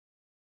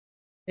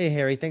Hey,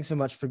 Harry, thanks so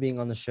much for being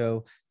on the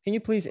show. Can you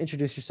please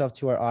introduce yourself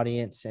to our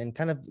audience and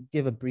kind of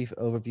give a brief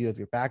overview of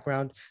your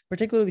background,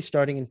 particularly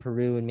starting in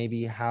Peru and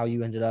maybe how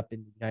you ended up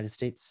in the United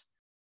States?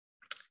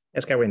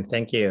 Yes, Kevin,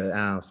 thank you.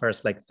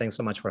 First, thanks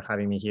so much for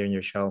having me here in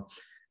your show.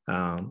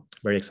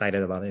 Very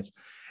excited about it.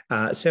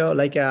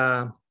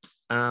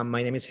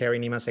 My name is Harry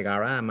Nima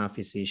Segara. I'm a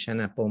physician,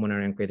 a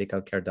pulmonary and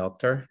critical care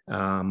doctor.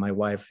 My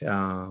wife,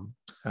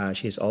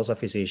 she's also a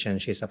physician.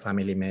 She's a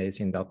family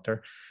medicine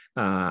doctor.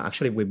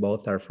 Actually, we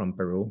both are from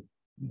Peru.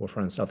 We're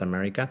from South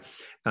America.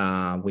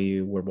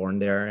 We were born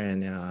there,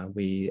 and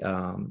we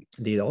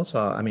did also,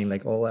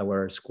 all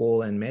our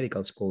school and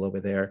medical school over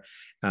there.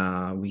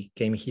 We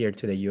came here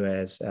to the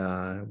US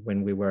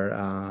when we were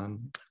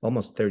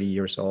almost 30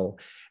 years old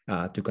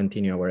to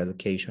continue our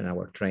education,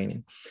 our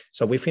training.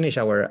 So we finished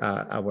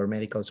our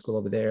medical school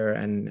over there,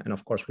 and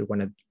of course we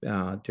wanted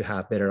to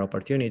have better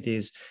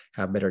opportunities,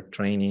 have better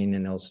training,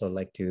 and also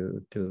like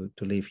to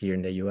live here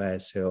in the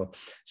US. So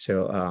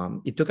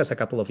it took us a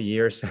couple of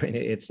years. I mean,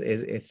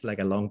 it's like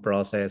a long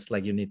process.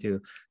 Like you need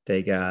to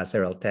take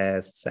several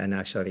tests and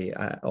actually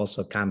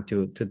also come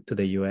to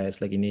the US,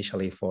 like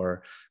initially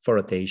for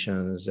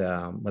rotations,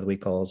 what we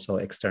call also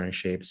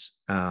externships,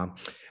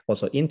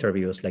 also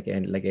interviews, like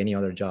any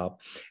other job,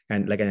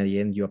 and like at the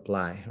end you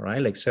apply,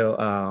 right? Like so,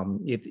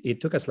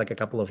 it took us like a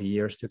couple of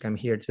years to come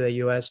here to the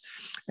US,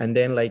 and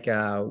then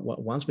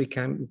once we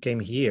came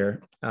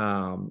here,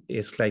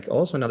 it's like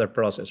also another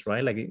process,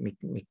 right? Like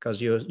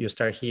because you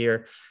start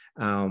here.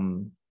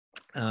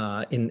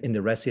 In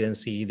the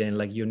residency, then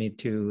like you need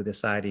to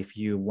decide if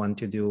you want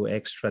to do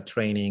extra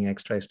training,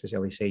 extra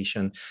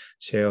specialization.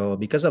 So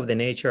because of the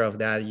nature of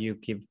that, you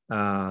keep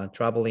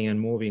traveling and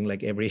moving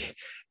like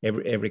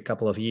every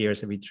couple of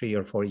years, every 3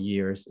 or 4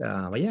 years.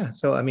 But yeah,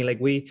 so I mean, like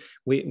we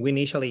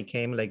initially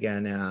came like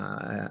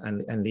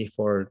and lived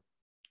for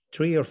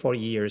 3 or 4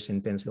 years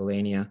in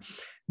Pennsylvania.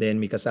 Then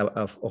because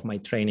of my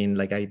training,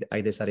 like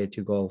I decided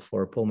to go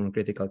for pulmonary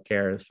critical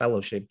care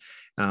fellowship.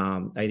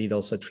 I did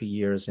also 3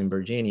 years in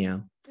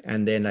Virginia.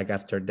 And then like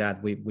after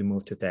that, we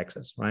moved to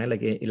Texas, right?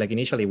 Like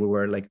initially we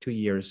were like 2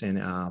 years in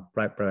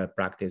private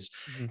practice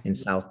in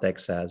South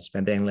Texas.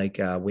 And then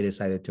we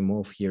decided to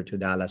move here to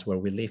Dallas where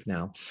we live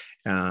now.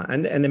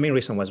 And the main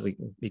reason was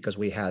because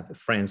we had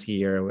friends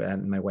here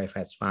and my wife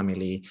has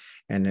family,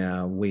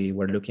 and we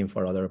were looking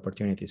for other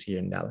opportunities here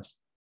in Dallas.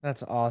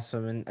 That's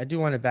awesome. And I do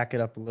want to back it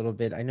up a little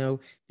bit. I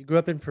know you grew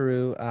up in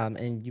Peru,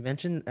 and you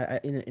mentioned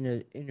in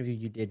an interview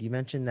you did, you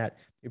mentioned that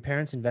your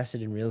parents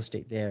invested in real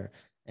estate there.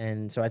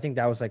 And so I think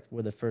that was like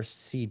where the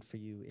first seed for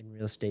you in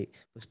real estate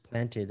was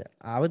planted.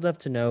 I would love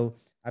to know,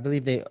 I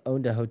believe they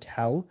owned a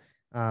hotel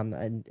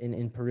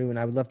in Peru. And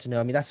I would love to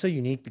know, I mean, that's so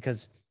unique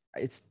because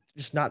it's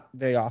just not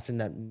very often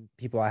that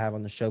people I have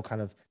on the show kind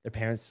of their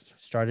parents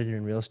started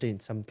in real estate in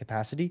some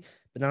capacity.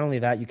 But not only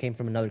that, you came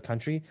from another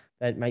country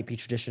that might be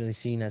traditionally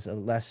seen as a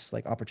less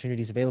like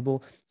opportunities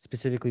available,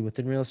 specifically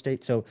within real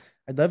estate. So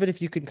I'd love it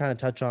if you could kind of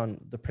touch on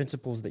the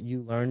principles that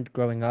you learned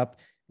growing up,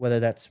 whether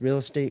that's real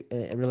estate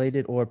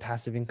related or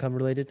passive income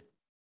related.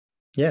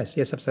 Yes,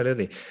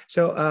 absolutely.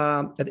 So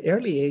at the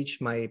early age,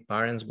 my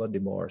parents got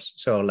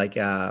divorced. So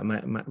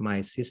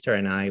my sister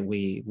and I,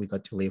 we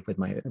got to live with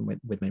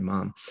my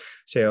mom.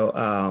 So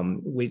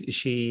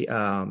she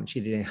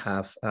didn't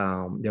have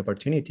the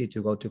opportunity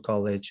to go to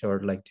college or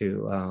like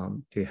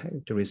to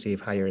receive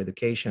higher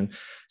education.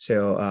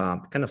 So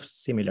kind of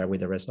similar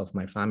with the rest of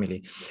my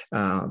family.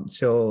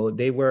 So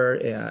they were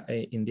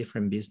in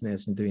different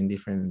business and doing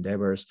different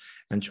endeavors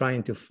and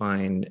trying to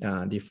find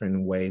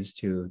different ways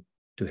to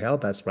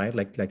help us, right?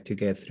 Like to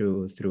get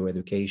through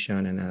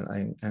education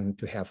and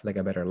to have like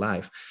a better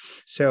life.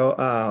 So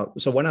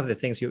one of the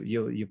things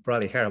you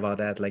probably heard about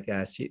that, like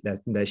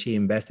that she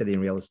invested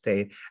in real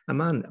estate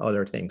among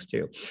other things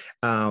too.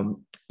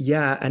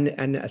 Yeah,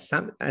 and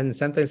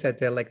sometimes I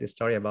tell like the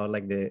story about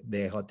like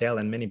the hotel,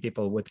 and many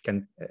people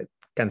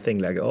can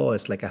think like, oh,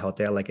 it's like a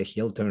hotel, like a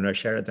Hilton or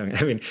Sheraton.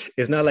 I mean,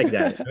 it's not like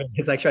that. I mean,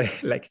 it's actually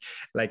like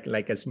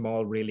a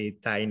small, really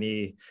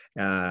tiny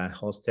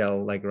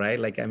hostel, like, right?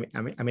 Like, I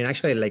mean,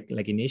 actually,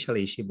 like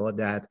initially she bought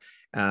that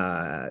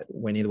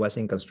when it was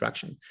in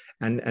construction,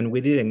 and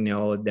we didn't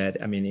know that.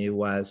 I mean, it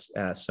was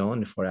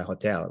zoned for a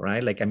hotel,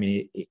 right? Like, I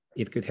mean,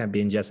 it could have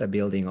been just a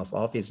building of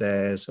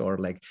offices, or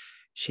like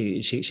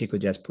she could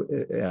just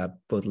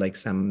put like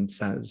some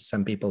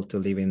people to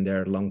live in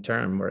there long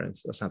term, or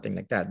something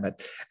like that.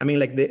 But I mean,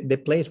 like the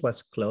place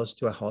was close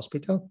to a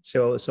hospital,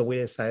 so we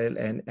decided,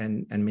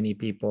 and many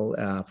people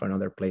from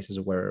other places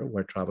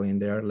were traveling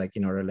there, like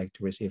in order like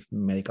to receive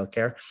medical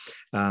care,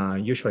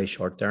 usually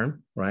short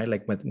term, right?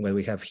 Like what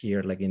we have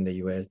here, like in the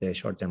US, the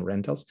short term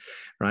rentals,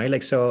 right?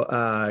 Like so,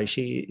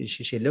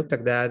 she looked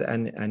at that,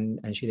 and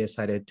she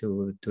decided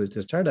to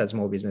start a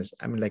small business.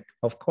 I mean, like,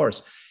 of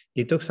course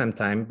it took some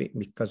time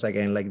because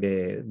again, like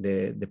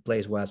the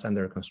place was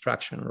under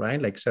construction, right?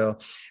 Like so,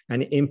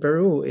 and in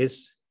Peru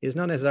is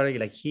not necessarily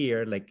like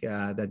here, like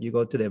that you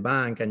go to the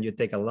bank and you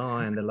take a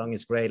loan, and the loan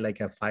is great, like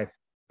a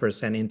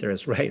 5%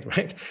 interest rate,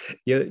 right?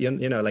 You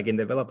know, like in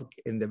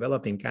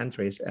developing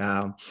countries,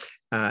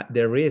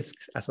 the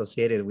risks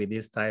associated with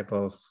this type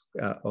of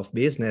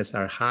business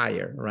are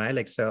higher, right?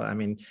 Like, so, I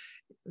mean,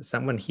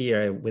 someone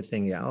here would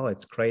think, oh,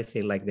 it's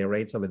crazy, like the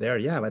rates over there.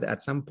 Yeah, but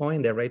at some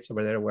point, the rates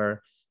over there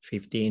were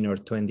 15 or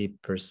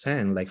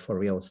 20%, like for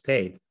real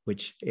estate,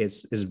 which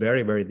is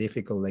very, very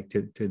difficult, like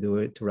to do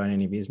it, to run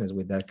any business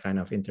with that kind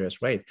of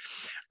interest rate,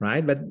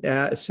 right?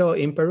 But so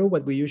in Peru,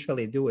 what we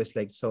usually do is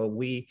like, so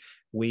we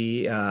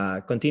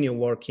continue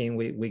working,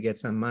 we get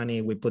some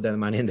money, we put that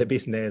money in the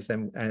business,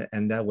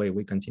 and that way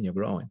we continue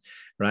growing,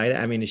 right?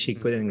 I mean, she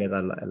couldn't get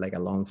like a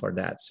loan for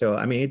that. So,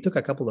 I mean, it took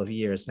a couple of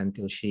years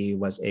until she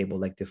was able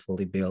like to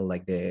fully build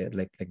like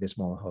the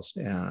small house,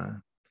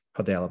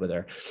 hotel over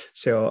there.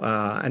 So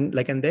and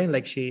then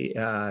like she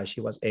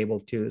was able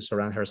to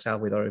surround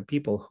herself with other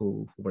people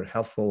who were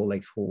helpful,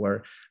 like who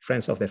were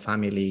friends of the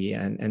family,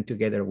 and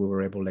together we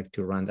were able like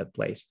to run that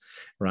place,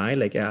 right?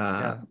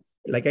 Yeah.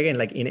 Like again,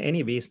 like in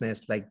any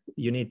business, like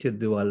you need to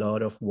do a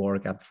lot of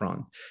work up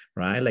front,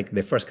 right? Like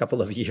the first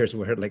couple of years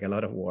were like a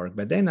lot of work,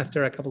 but then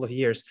after a couple of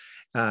years,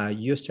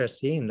 you start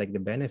seeing like the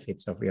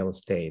benefits of real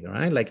estate,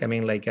 right? Like, I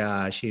mean, like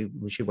she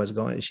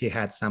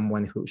had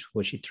someone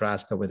who she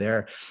trusts over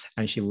there,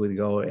 and she would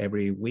go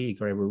every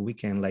week or every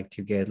weekend, like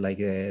to get like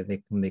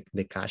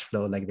the cash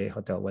flow like the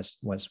hotel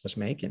was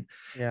making,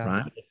 Yeah.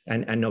 right?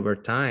 And over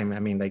time, I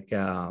mean, like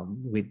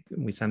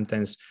we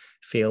sometimes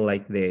feel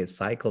like the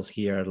cycles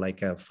here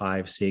like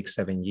 5, 6,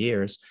 7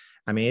 years.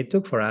 I mean, it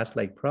took for us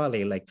like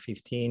probably like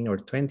 15 or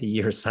 20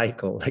 year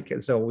cycle.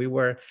 Like, so we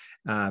were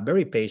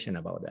very patient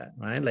about that,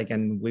 right? Like,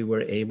 and we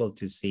were able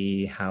to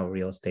see how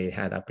real estate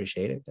had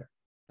appreciated there.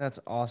 That's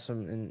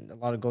awesome, and a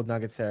lot of gold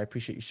nuggets there. I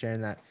appreciate you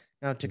sharing that.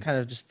 Now, to kind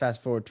of just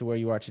fast forward to where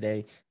you are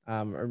today,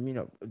 or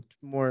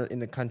more in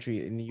the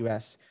country in the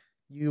U.S.,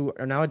 you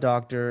are now a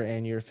doctor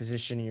and you're a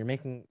physician, and you're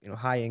making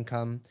high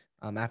income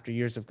after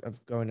years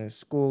of going to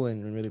school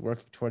and really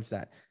working towards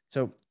that.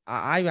 So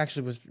I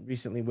actually was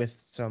recently with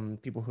some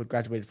people who had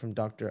graduated from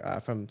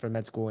from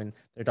med school, and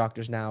they're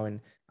doctors now,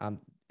 and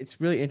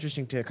it's really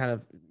interesting to kind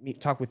of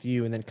talk with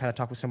you and then kind of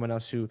talk with someone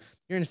else who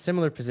you're in a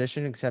similar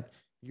position, except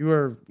you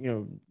are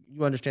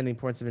you understand the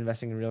importance of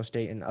investing in real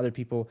estate, and other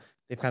people,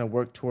 they've kind of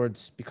worked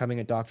towards becoming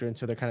a doctor, and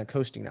so they're kind of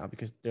coasting now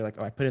because they're like,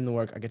 oh, I put in the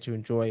work, I get to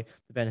enjoy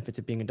the benefits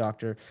of being a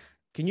doctor.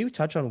 Can you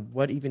touch on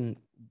what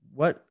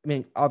I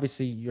mean,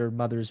 obviously your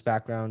mother's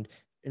background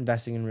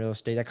investing in real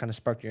estate, that kind of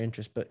sparked your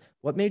interest, but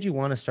what made you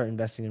want to start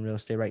investing in real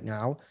estate right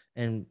now,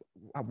 and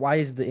why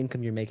is the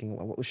income you're making,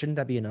 shouldn't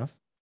that be enough?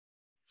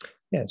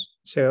 Yes.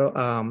 So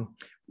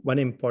one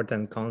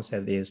important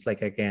concept is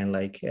like, again,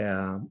 like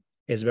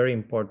it's very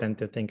important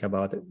to think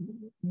about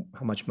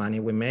how much money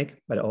we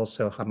make, but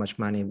also how much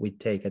money we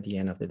take at the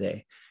end of the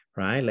day,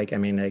 right? Like, I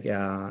mean, like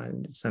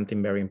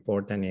something very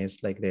important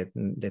is like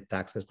the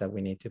taxes that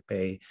we need to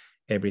pay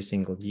every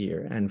single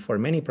year. And for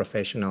many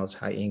professionals,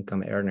 high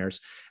income earners,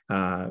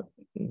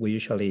 we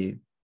usually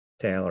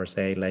tell or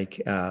say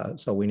like,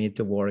 so we need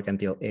to work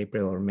until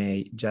April or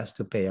May just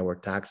to pay our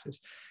taxes.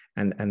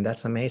 And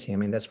that's amazing. I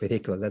mean, that's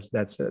ridiculous.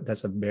 That's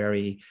a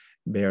very,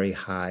 very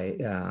high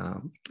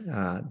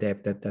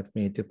debt that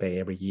we need to pay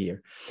every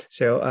year.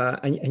 So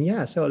and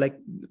yeah, so like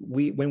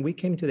when we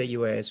came to the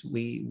US,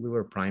 we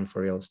were primed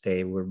for real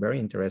estate. We were very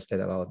interested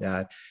about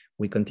that.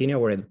 We continue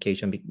our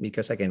education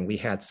because again, we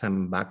had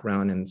some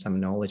background and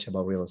some knowledge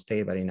about real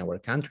estate, but in our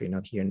country,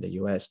 not here in the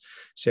US.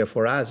 So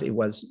for us, it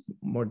was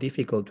more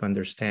difficult to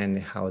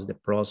understand how is the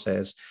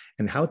process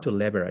and how to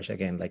leverage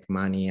again, like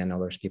money and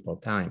other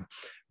people's time,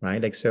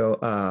 right? Like, so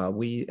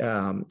we,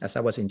 as I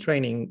was in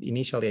training,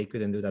 initially I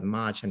couldn't do that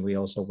much. And we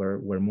also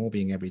were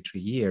moving every 3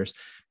 years.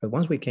 But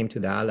once we came to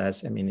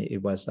Dallas, I mean,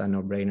 it was a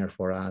no-brainer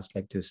for us,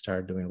 like to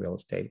start doing real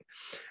estate,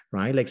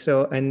 right? Like,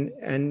 so,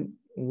 and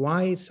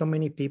why so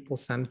many people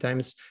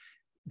sometimes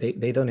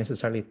they don't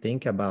necessarily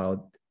think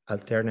about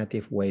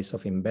alternative ways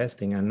of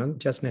investing, and not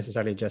just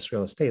necessarily just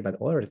real estate,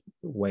 but other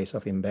ways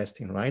of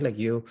investing, right? Like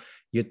you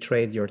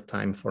trade your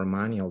time for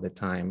money all the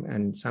time,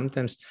 and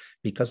sometimes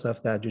because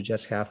of that you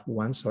just have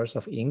one source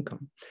of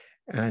income.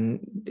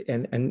 And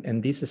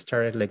this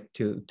started like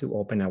to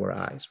open our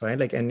eyes, right?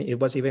 Like, and it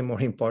was even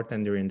more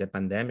important during the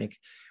pandemic,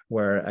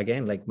 where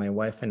again, like my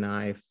wife and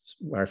I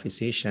are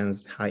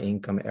physicians, high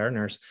income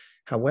earners.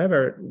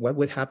 However, what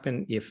would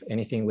happen if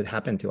anything would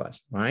happen to us,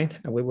 right?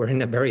 And we were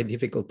in a very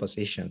difficult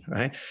position,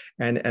 right?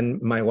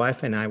 And my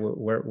wife and I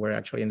were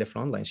actually in the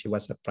front line. She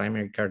was a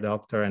primary care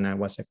doctor, and I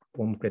was a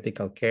home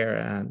critical care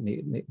and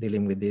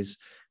dealing with these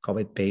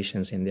COVID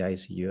patients in the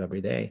ICU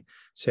every day.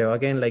 So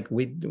again, like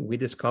we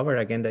discovered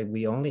again that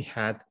we only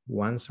had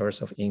one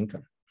source of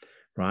income,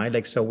 right?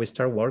 Like, so we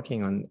start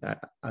working on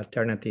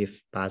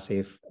alternative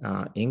passive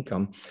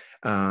income,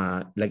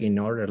 like in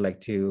order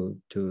like to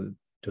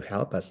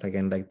help us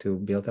again, like to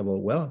build our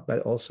wealth,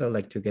 but also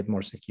like to get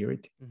more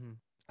security. Hmm.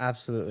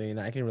 Absolutely, and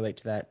I can relate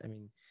to that. I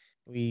mean,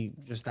 we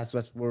just that's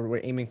what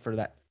we're aiming for,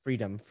 that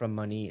freedom from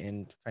money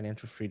and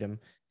financial freedom,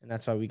 and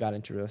that's why we got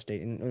into real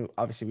estate. And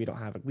obviously,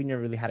 we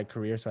never really had a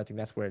career, so I think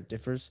that's where it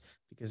differs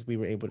because we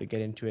were able to get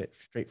into it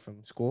straight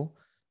from school.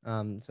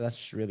 So that's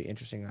just really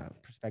interesting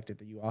perspective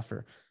that you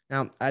offer.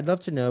 Now, I'd love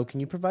to know, can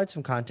you provide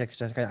some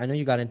context? I know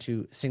you got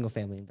into single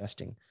family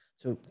investing.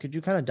 So could you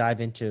kind of dive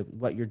into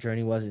what your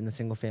journey was in the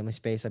single family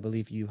space? I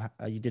believe you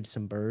did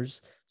some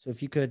BRRRRs. So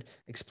if you could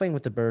explain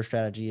what the BRRRR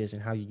strategy is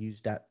and how you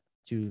used that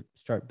to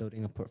start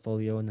building a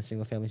portfolio in the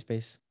single family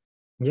space.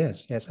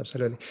 Yes, yes,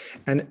 absolutely.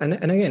 And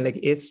again, like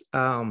it's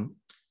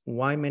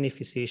why many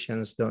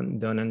physicians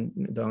don't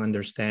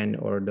understand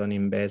or don't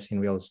invest in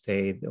real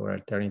estate or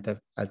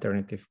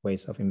alternative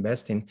ways of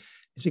investing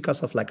is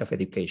because of lack of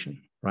education,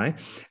 right?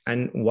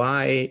 And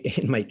why,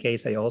 in my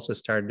case, I also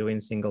started doing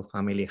single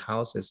family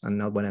houses and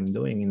not what I'm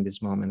doing in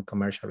this moment,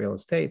 commercial real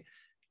estate.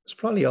 It's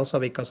probably also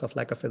because of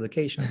lack of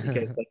education,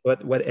 because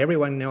like what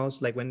everyone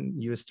knows, like when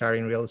you start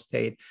in real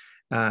estate,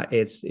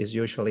 it's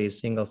usually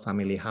single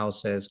family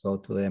houses, go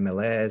to the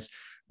MLS,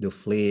 do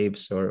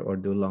flips or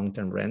do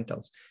long-term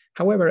rentals.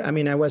 However, I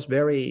mean, I'm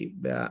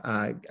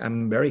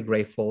very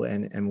grateful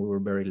and we were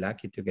very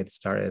lucky to get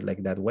started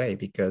like that way,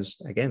 because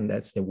again,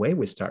 that's the way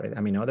we started. I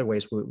mean,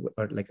 otherwise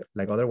or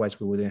like otherwise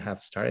we wouldn't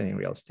have started in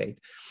real estate,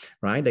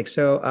 right? Like,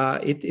 so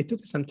it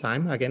took some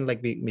time again,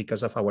 like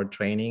because of our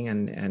training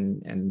and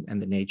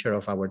the nature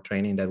of our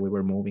training that we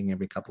were moving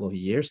every couple of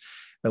years.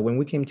 But when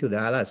we came to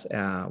Dallas,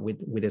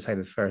 we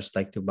decided first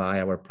like to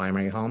buy our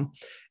primary home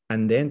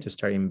and then to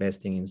start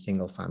investing in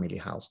single family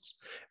houses,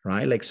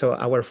 right? Like, so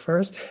our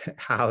first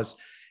house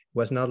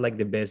was not like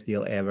the best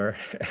deal ever.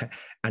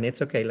 And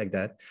it's okay like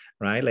that,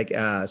 right? Like,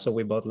 so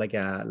we bought like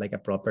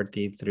a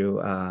property through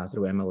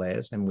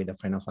MLS and with a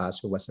friend of us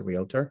who was a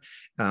realtor.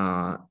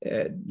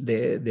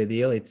 The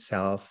deal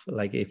itself,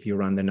 like if you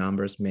run the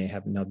numbers, may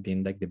have not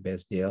been like the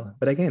best deal.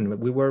 But again,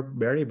 we were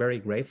very, very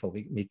grateful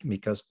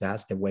because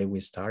that's the way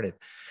we started,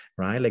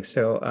 right? Like,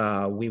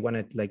 so we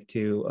wanted like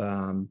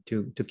to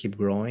keep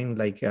growing.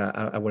 Like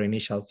our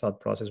initial thought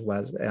process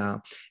was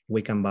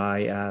we can buy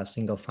a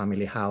single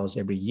family house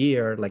every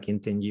year. Like in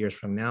 10 years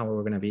from now,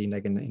 we're going to be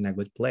like in a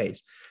good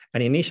place.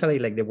 And initially,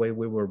 like the way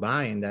we were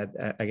buying that,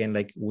 again,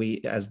 like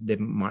as the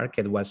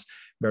market was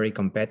very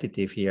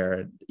competitive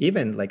here,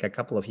 even like a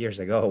couple of years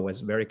ago was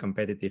very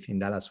competitive in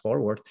Dallas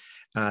Fort Worth.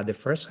 The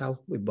first house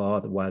we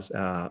bought was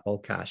all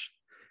cash.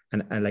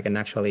 And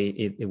actually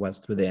it was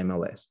through the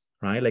MLS,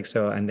 right? Like,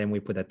 so, and then we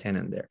put a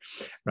tenant there,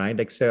 right?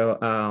 Like, so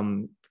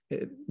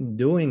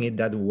doing it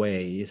that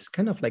way is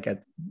kind of like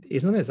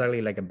it's not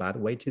necessarily like a bad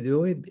way to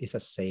do it. It's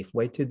a safe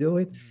way to do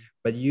it,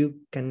 but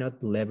you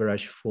cannot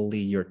leverage fully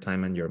your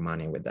time and your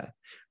money with that,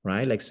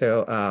 right? Like,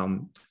 so,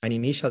 and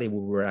initially we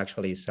were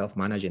actually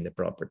self-managing the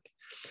property.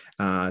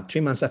 3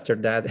 months after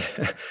that,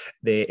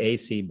 the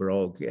AC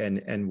broke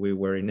and we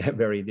were in a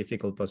very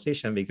difficult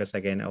position because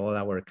again, all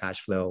our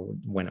cash flow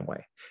went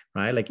away,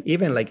 right? Like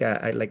even like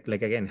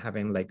like again,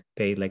 having like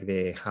paid like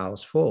the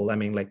house full. I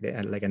mean, like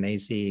like an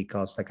AC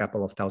cost a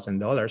couple of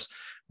 $1,000s,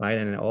 right?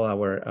 And all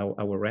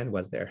our rent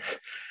was there,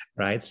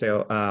 right?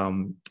 So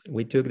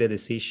we took the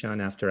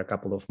decision after a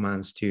couple of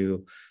months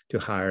to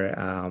hire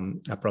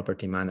a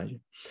property manager.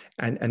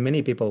 And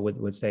many people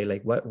would say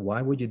like,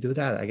 why would you do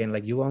that? Again,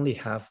 like you only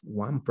have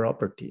one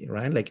property,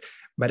 right? Like,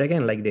 but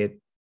again, like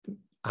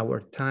our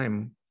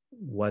time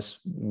was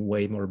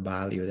way more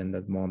valued in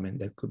that moment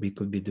that could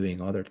be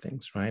doing other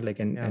things, right? Like,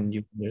 and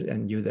you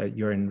that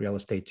you're in real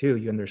estate too,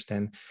 you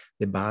understand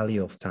the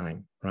value of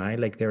time, right?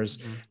 Like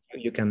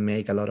you can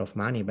make a lot of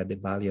money, but the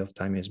value of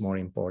time is more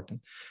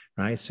important,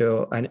 right?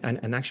 So,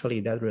 and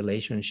actually that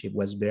relationship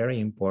was very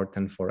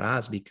important for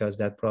us because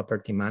that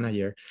property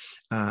manager,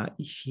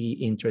 he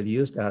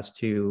introduced us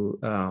to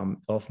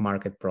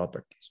off-market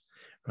properties,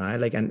 right?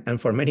 Like,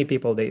 and for many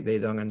people, they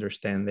don't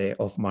understand the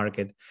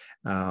off-market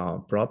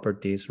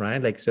properties,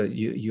 right? Like, so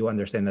you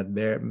understand that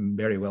very,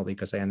 very well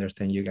because I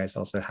understand you guys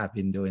also have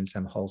been doing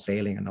some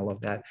wholesaling and all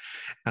of that.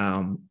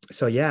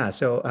 So yeah,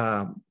 so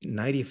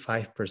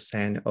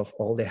 95% of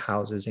all the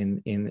houses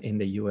in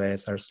the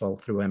US are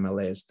sold through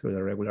MLS through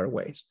the regular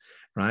ways,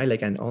 right?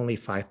 Like, and only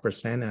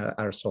 5%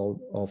 are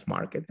sold off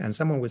market. And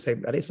someone would say,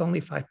 but it's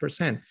only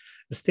 5%.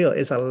 Still,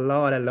 it's a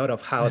lot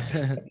of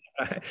houses.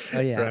 Right? Oh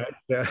yeah. Right.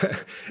 So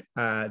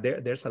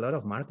there's a lot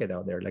of market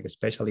out there, like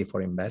especially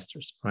for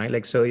investors, right?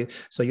 Like, so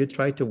you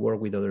try to work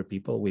with other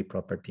people, with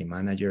property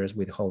managers,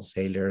 with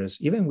wholesalers,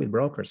 even with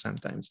brokers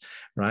sometimes,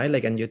 right?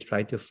 Like, and you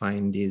try to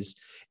find these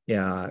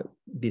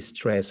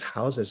distressed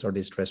houses or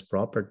distressed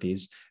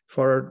properties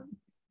for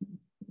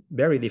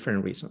very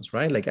different reasons,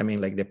 right? Like, I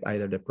mean, like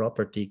either the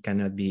property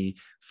cannot be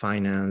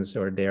financed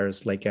or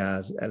there's like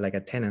a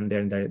tenant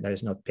there that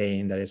is not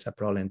paying, that is a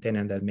problem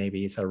tenant that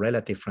maybe is a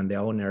relative from the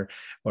owner,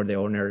 or the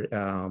owner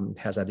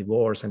has a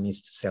divorce and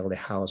needs to sell the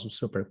house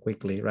super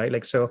quickly, right?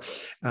 Like, so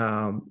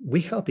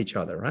we help each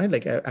other, right?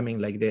 Like, I mean,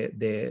 like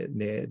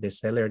the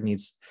seller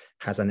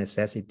has a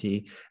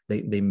necessity.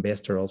 The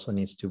investor also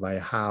needs to buy a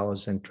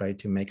house and try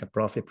to make a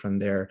profit from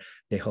there.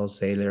 The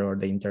wholesaler or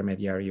the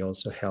intermediary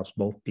also helps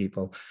both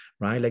people,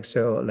 right? Like,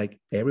 so like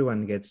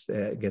everyone gets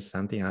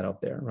something out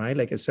of there, right?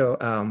 Like, so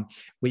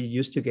we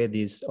used to get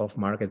these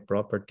off-market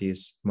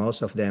properties.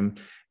 Most of them,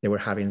 they were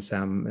having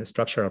some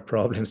structural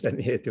problems that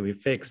needed to be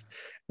fixed,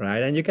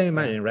 right? And you can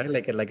imagine, right?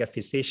 Like a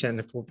physician,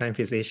 a full-time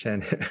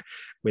physician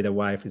with a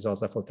wife is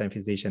also a full-time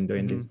physician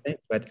doing these things.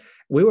 But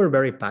we were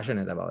very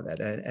passionate about that,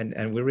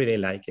 and we really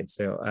like it.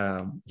 So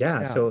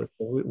so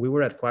we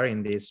were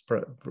acquiring these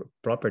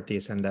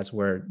properties, and that's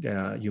where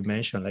you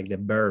mentioned like the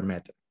BRRRR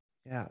method.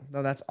 Yeah,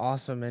 no, that's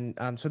awesome.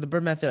 And so the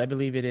BRRRR method, I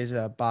believe it is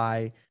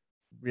buy,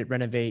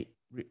 renovate,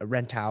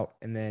 rent out,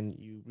 and then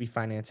you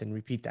refinance and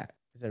repeat that.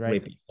 Is that right?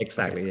 Repeat.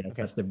 Exactly. Okay. Yeah,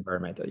 that's the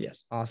BRRRR method.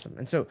 Yes. Awesome.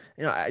 And so,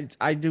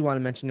 I do want to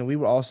mention, we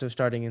were also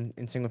starting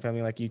in single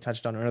family, like you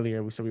touched on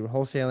earlier. So we were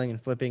wholesaling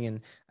and flipping. And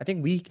I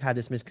think we had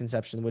this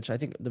misconception, which I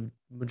think the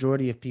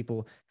majority of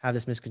people have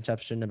this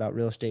misconception about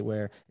real estate,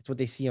 where it's what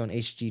they see on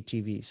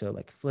HGTV. So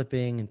like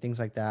flipping and things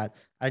like that.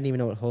 I didn't even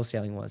know what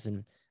wholesaling was.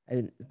 And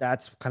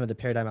that's kind of the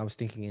paradigm I was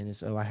thinking in,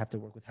 is, oh, I have to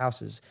work with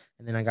houses.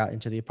 And then I got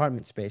into the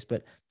apartment space.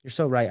 But you're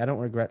so right. I don't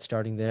regret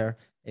starting there.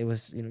 It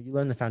was, you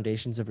learn the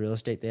foundations of real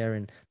estate there.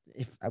 And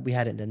if we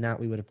hadn't done that,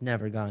 we would have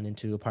never gone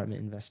into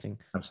apartment investing.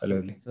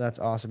 Absolutely. So that's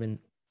awesome. And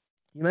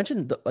you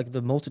mentioned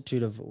the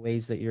multitude of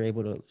ways that you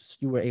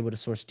were able to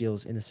source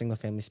deals in the single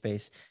family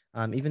space.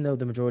 Even though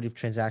the majority of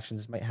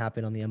transactions might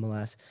happen on the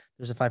MLS,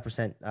 there's a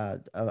 5%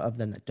 of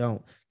them that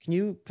don't. Can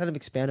you kind of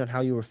expand on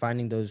how you were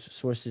finding those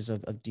sources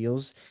of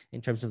deals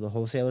in terms of the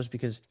wholesalers?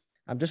 Because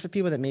just for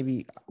people that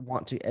maybe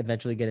want to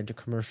eventually get into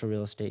commercial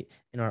real estate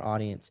in our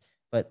audience,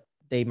 but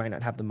they might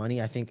not have the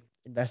money. I think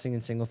investing in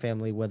single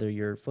family, whether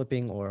you're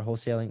flipping or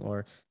wholesaling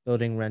or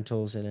building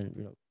rentals and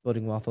then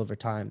building wealth over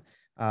time,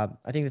 I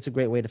think that's a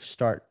great way to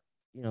start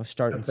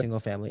in single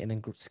family and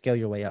then scale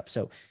your way up.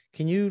 So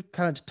can you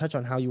kind of touch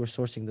on how you were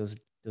sourcing those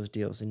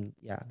deals? And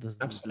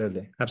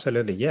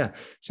Absolutely. Yeah.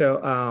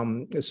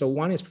 So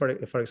one is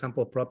for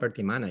example,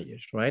 property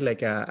managers, right?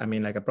 Like,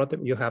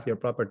 you have your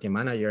property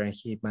manager and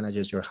he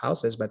manages your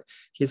houses, but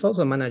he's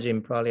also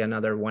managing probably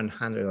another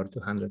 100 or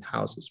 200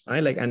 houses,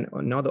 right? Like, and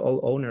not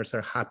all owners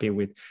are happy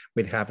with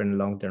having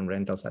long-term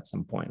rentals at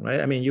some point,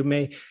 right? I mean, you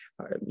may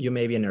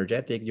be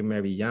energetic, you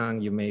may be young,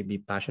 you may be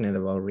passionate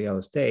about real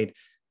estate,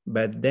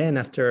 but then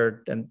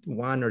after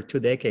 1 or 2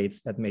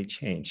 decades, that may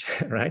change,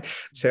 right?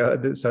 So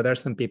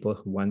there's some people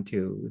who want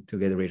to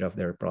get rid of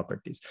their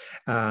properties.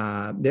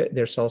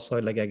 There's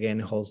also, like, again,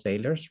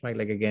 wholesalers, right?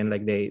 Like, again,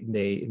 like they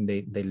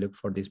look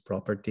for these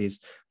properties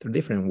through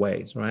different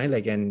ways, right?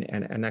 Like,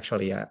 and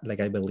actually, like,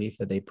 I believe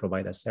that they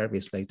provide a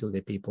service, like, to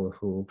the people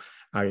who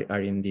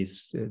are in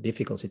this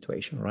difficult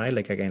situation, right?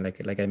 Like, again,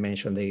 like I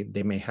mentioned,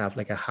 they may have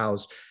like a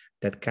house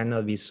that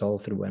cannot be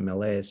solved through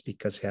MLS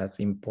because they have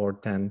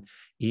important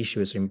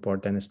issues,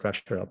 important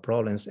structural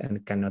problems,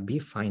 and cannot be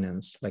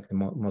financed, like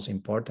most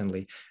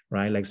importantly,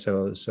 right? Like,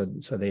 so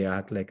they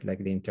act like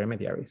the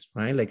intermediaries,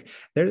 right? Like,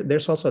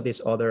 there's also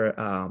this other,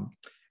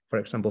 for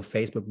example,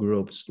 Facebook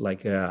groups,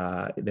 like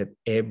that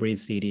every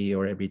city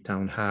or every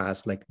town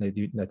has, like that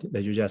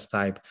you just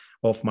type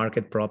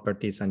off-market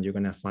properties and you're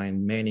gonna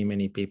find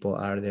many people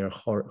are there,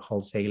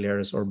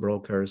 wholesalers or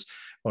brokers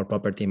or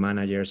property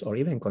managers or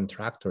even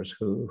contractors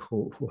who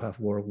have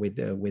worked with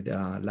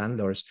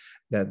landlords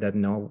that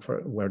know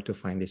where to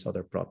find these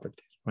other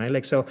properties, right?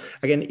 Like, so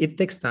again, it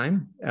takes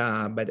time,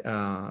 but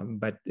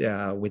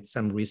with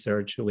some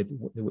research,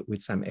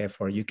 with some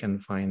effort, you can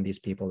find these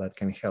people that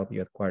can help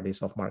you acquire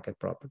these off-market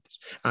properties.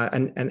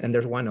 And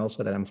there's one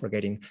also that I'm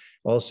forgetting,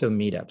 also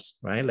meetups,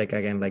 right? Like,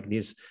 again, like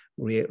these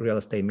real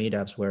estate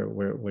meetups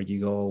where you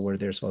go, where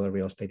there's other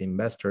real estate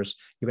investors,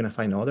 you're going to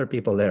find other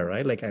people there,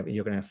 right? Like,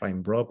 you're going to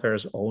find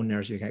brokers,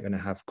 owners, you're going to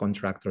have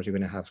contractors, you're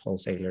going to have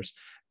wholesalers.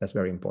 That's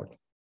very important.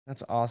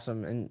 That's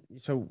awesome. And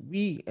so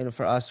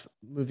for us,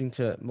 moving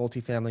to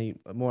multifamily,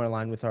 more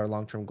aligned with our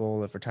long-term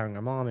goal of retiring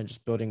our mom and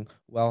just building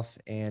wealth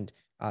and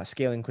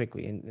scaling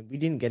quickly. And we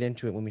didn't get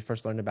into it when we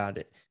first learned about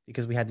it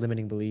because we had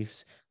limiting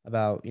beliefs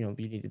about, you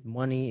needed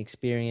money,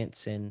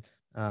 experience, and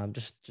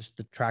just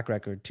the track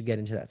record to get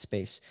into that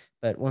space.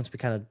 But once we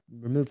kind of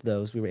removed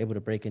those, we were able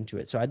to break into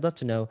it. So I'd love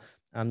to know,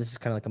 this is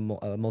kind of like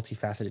a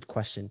multifaceted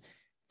question.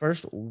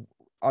 First,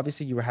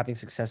 obviously you were having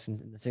success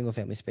in the single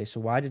family space.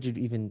 So why did you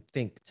even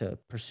think to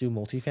pursue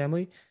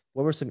multifamily?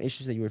 What were some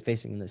issues that you were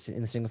facing in the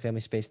single family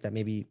space that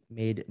maybe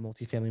made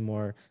multifamily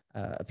more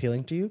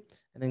appealing to you?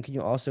 And then can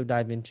you also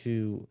dive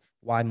into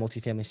why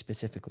multifamily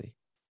specifically?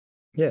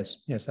 Yes,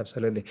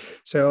 absolutely.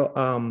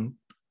 So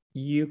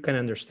you can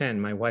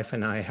understand, my wife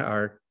and I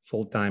are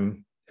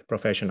full-time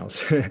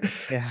professionals.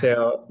 Yeah.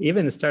 So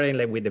even starting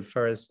like with the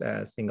first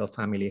single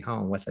family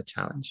home was a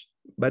challenge,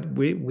 but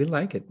we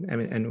like it. I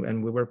mean,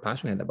 and we were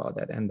passionate about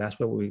that, and that's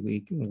why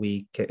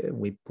we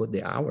put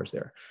the hours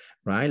there,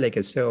 right?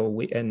 Like, so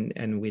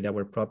and with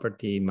our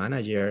property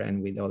manager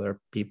and with other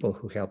people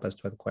who help us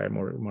to acquire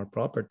more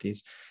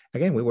properties,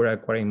 again, we were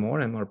acquiring more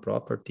and more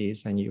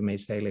properties, and you may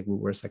say like we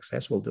were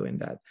successful doing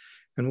that,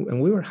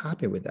 and we were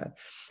happy with that.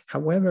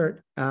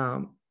 However,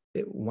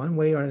 one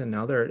way or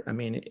another, I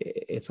mean,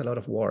 it's a lot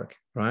of work,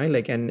 right?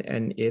 Like,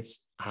 and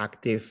it's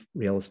active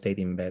real estate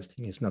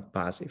investing. It's not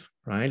passive,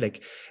 right?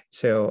 Like,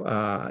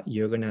 so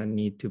you're gonna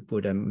need to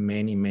put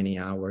many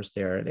hours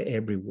there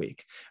every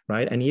week,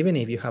 right? And even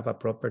if you have a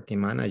property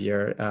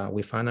manager,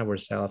 we find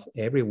ourselves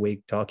every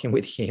week talking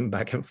with him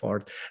back and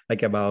forth,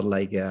 like about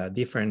like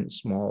different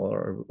small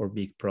or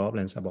big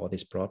problems about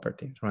this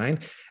property,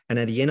 right? And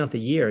at the end of the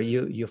year,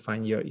 you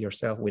find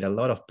yourself with a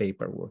lot of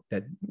paperwork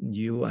that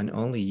you and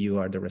only you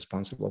are the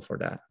responsible for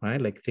that,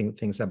 right? Like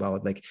things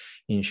about like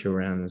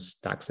insurance,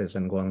 taxes,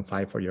 and go and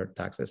file for your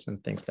taxes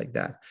and things like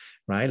that,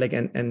 right? Like,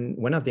 and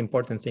one of the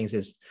important things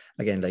is,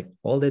 again, like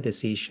all the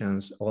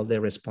decisions, all the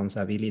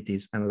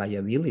responsibilities and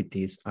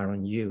liabilities are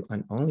on you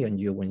and only on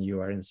you when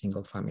you are in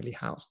single family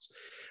houses.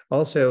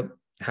 Also,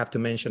 have to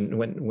mention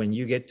when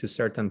you get to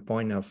certain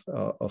point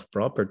of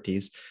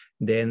properties,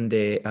 then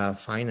the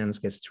finance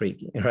gets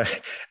tricky,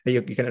 right?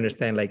 You can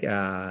understand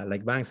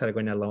like banks are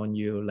going to loan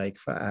you like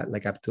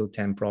up to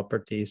 10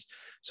 properties.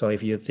 So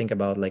if you think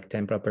about like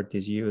 10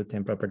 properties,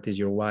 10 properties,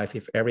 your wife,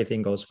 if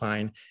everything goes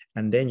fine,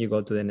 and then you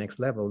go to the next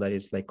level, that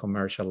is like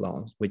commercial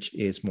loans, which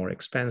is more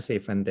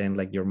expensive. And then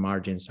like your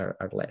margins are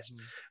less,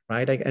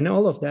 right? Like, and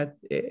all of that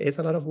is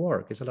a lot of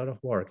work. It's a lot of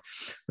work,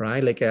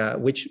 right? Like,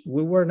 which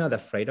we were not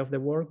afraid of the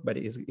work, but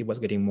it was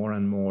getting more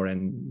and more.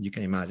 And you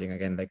can imagine,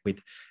 again, like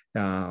with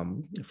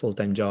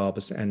full-time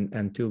jobs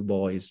and two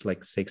boys,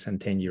 like 6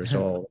 and 10 years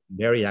old,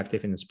 very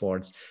active in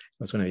sports, it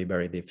was going to be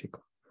very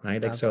difficult,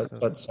 right? Like, so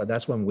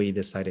that's when we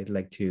decided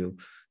like to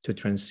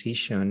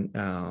transition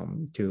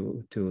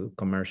to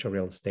commercial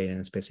real estate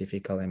and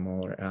specifically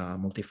more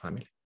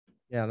multifamily.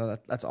 Yeah, no,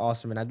 that's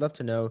awesome. And I'd love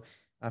to know,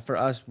 for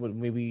us, when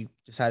we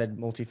decided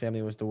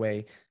multifamily was the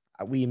way,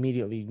 we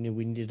immediately knew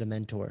we needed a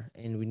mentor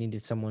and we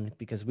needed someone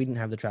because we didn't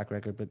have the track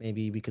record, but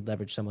maybe we could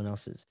leverage someone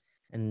else's.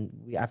 And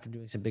we, after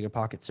doing some bigger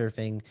pocket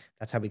surfing,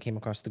 that's how we came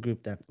across the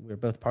group that we were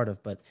both part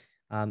of. But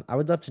I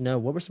would love to know,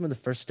 what were some of the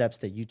first steps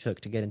that you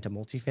took to get into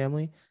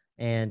multifamily,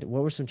 and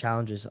what were some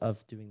challenges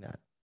of doing that?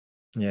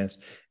 Yes.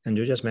 And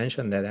you just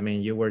mentioned that. I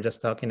mean, you were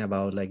just talking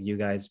about like you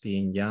guys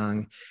being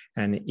young.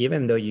 And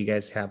even though you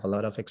guys have a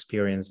lot of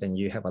experience and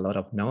you have a lot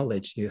of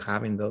knowledge, you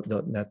having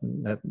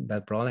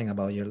that problem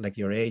about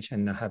your age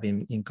and not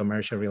having in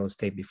commercial real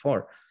estate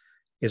before.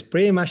 It's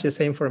pretty much the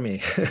same for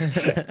me.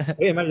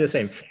 Pretty much the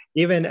same.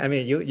 Even, I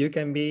mean, you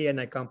can be an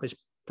accomplished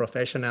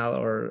professional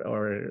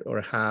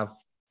or have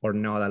or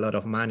not a lot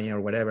of money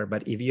or whatever,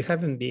 but if you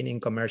haven't been in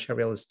commercial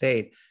real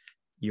estate,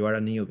 you are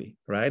a newbie,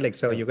 right? Like,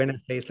 so you're going to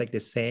face like the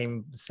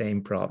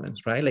same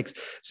problems, right? Like,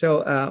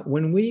 so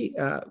when we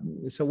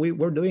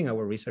were doing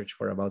our research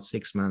for about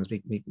 6 months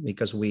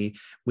because we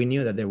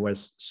knew that there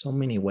was so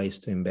many ways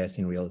to invest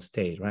in real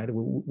estate, right?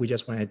 We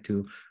just wanted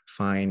to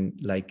find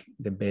like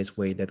the best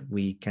way that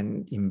we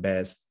can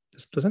invest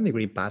to some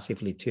degree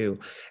passively too,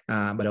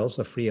 but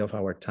also free of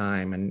our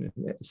time and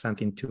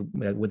something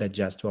that would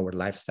adjust to our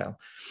lifestyle,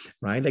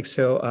 right? Like,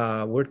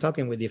 so we're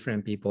talking with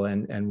different people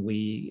and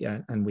we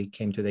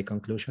came to the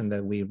conclusion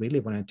that we really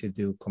wanted to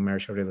do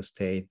commercial real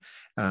estate,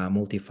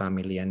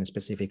 multifamily, and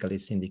specifically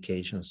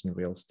syndications in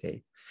real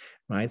estate,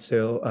 right?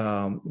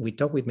 So we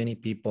talked with many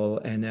people,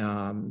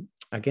 and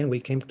again, we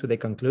came to the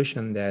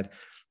conclusion that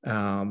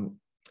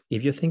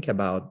if you think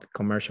about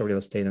commercial real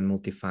estate and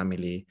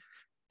multifamily,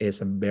 is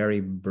a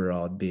very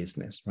broad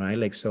business, right?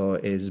 Like, so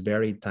it's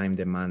very time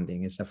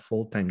demanding. It's a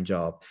full-time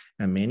job,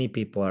 and many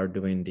people are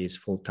doing this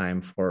full-time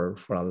for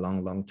a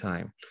long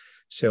time.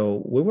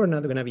 So we were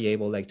not going to be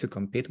able like to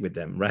compete with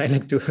them, right?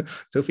 Like two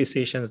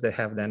physicians that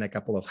have done a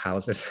couple of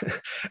houses,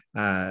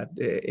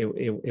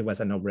 it was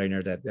a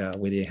no-brainer that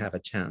we didn't have a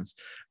chance,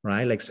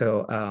 right? Like,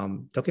 so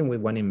talking with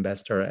one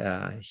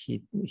investor,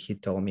 he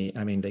told me,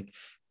 I mean, like,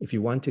 if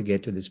you want to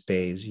get to the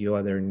space, you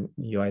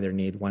either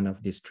need one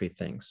of these three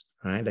things,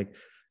 right? Like,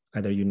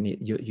 either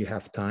you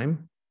have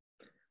time,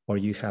 or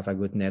you have a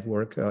good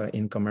network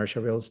in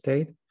commercial real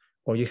estate,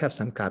 or you have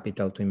some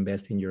capital to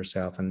invest in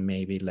yourself and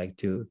maybe like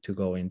to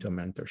go into a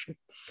mentorship,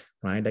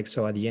 right? Like,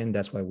 so at the end,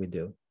 that's what we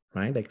do,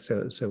 right? Like,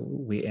 so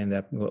we end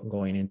up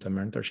going into a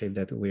mentorship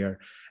that we are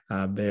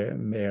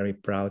very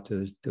proud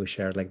to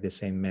share like the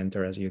same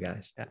mentor as you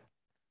guys. Yeah.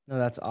 No,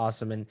 that's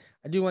awesome. And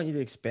I do want you to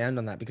expand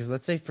on that, because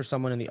let's say for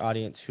someone in the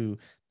audience who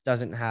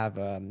doesn't have,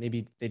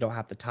 maybe they don't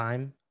have the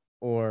time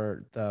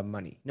or the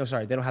money. No,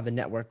 sorry, they don't have the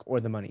network or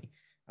the money.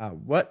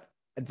 What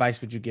advice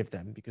would you give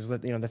them? Because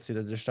let's say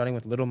that they're starting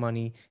with little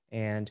money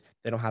and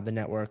they don't have the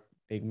network.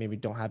 They maybe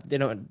they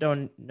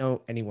don't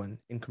know anyone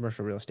in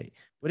commercial real estate.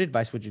 What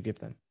advice would you give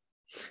them?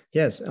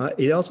 Yes,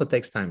 it also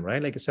takes time,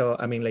 right? Like, so,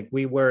 I mean, like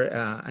we were,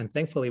 and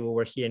thankfully we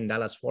were here in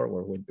Dallas-Fort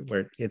Worth,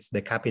 where it's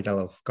the capital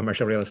of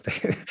commercial real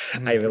estate,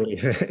 I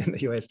believe, in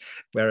the US,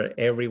 where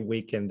every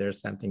weekend there's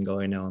something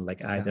going on,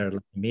 like either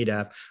like a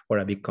meetup or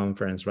a big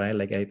conference, right?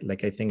 Like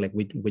I think like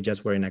we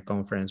just were in a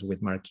conference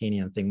with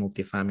Marquini and Think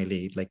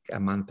Multifamily like a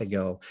month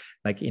ago.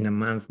 Like in a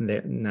month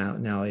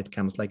now it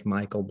comes like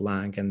Michael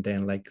Blank and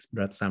then like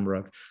Brad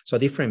Samrock. So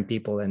different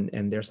people,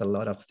 and there's a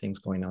lot of things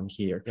going on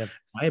here,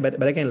 right?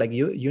 But again, like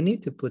you need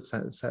need to put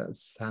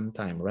some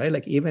time, right?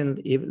 Like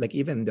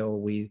even though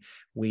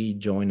we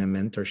join a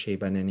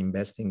mentorship and an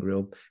investing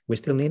group, we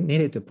still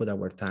needed to put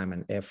our time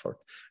and effort,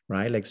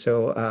 right? Like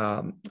so,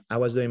 I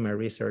was doing my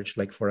research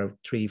like for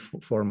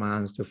 3-4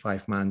 months to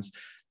 5 months,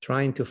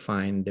 trying to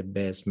find the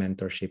best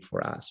mentorship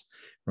for us,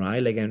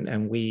 right? Like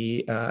and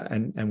we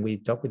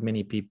talk with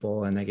many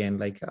people, and again,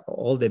 like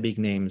all the big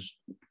names,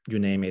 you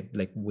name it,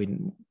 like we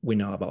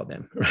know about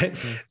them, right?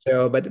 Mm-hmm.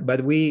 So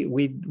but we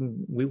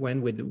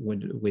went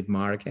with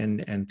Mark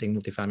and Think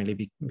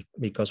Multifamily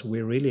because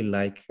we really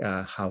like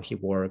how he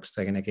works.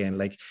 Like, and again,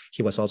 like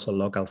he was also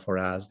local for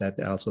us. That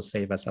also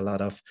saved us a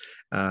lot of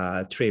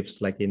trips.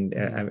 Like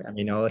I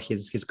mean, all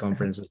his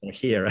conferences are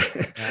here.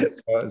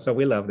 Yeah. So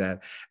we love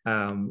that.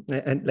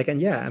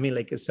 And yeah, I mean,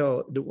 like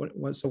so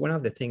one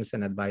of the things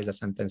and advice that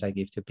sometimes I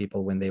give to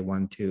people when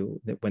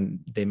when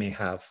they may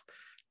have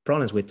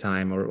problems with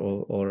time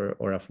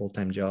or a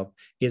full-time job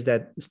is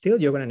that still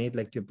you're going to need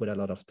like to put a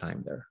lot of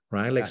time there,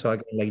 right? Like, so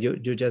again, like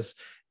you just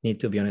need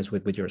to be honest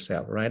with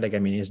yourself, right? Like, I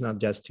mean, it's not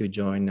just to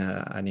join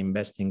an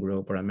investing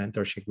group or a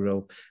mentorship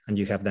group and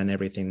you have done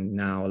everything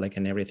now, like,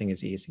 and everything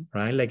is easy,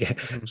 right? Like,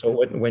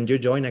 so when you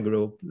join a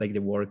group, like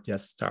the work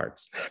just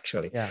starts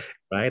actually,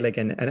 right? Like,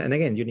 and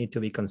again, you need to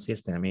be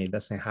consistent. I mean, it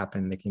doesn't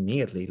happen like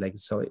immediately. Like,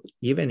 so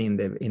even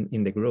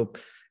in the group,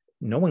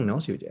 no one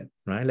knows you yet,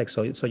 right? Like,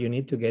 so you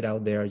need to get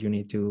out there, you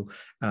need to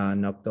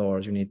knock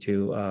doors, you need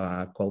to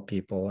call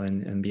people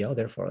and be out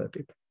there for other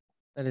people.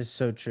 That is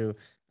so true.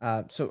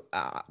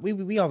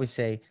 We always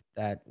say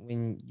that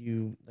when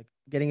you like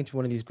getting into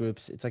one of these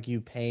groups, it's like you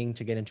paying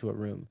to get into a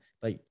room,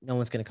 but no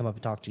one's going to come up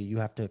and talk to you. You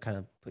have to kind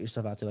of put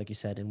yourself out there, like you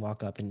said, and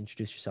walk up and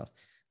introduce yourself.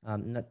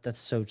 And that's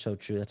so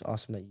true. That's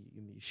awesome that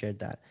you shared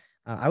that.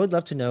 I would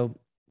love to know,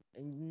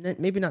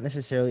 maybe not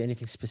necessarily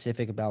anything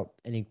specific about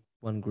any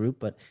one group,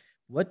 but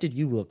what did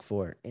you look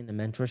for in a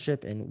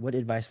mentorship, and what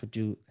advice would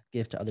you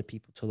give to other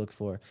people to look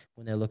for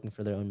when they're looking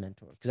for their own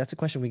mentor? Because that's a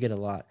question we get a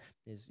lot,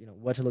 is,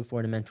 what to look for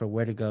in a mentor,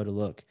 where to go to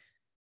look.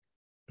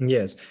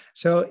 Yes.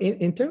 So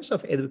in terms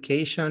of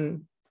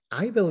education,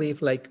 I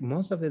believe like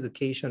most of the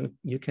education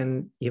you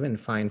can even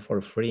find for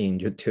free in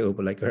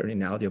YouTube, like learning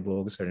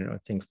audiobooks or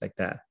things like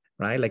that,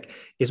 right? Like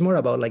it's more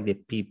about like the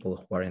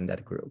people who are in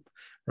that group,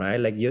 right?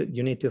 Like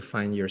you need to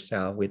find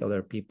yourself with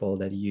other people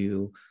that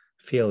you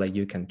feel like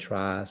you can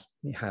trust,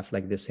 you have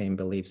like the same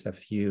beliefs of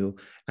you,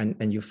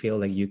 and you feel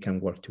like you can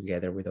work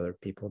together with other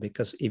people.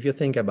 Because if you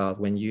think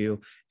about when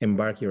you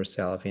embark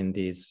yourself in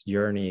this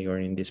journey or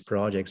in these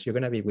projects, you're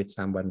going to be with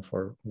someone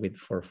for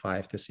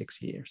 5 to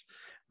 6 years,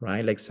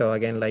 right? Like, so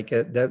again, like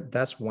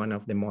that's one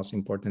of the most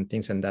important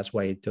things, and that's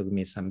why it took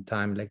me some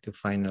time like to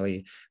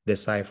finally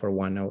decide for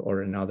one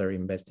or another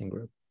investing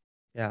group.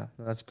 Yeah,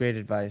 that's great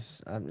advice.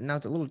 Now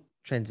it's a little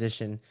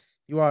transition.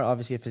 You are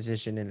obviously a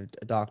physician and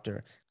a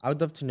doctor. I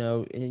would love to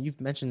know, and you've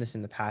mentioned this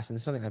in the past, and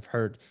it's something I've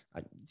heard.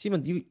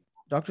 Simon,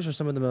 doctors are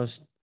some of the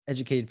most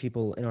educated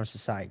people in our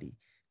society,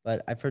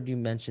 but I've heard you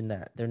mention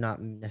that they're not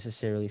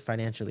necessarily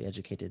financially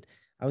educated.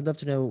 I would love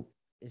to know,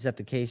 is that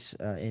the case?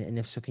 And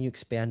if so, can you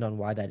expand on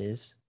why that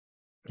is?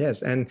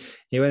 Yes, and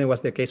even it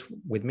was the case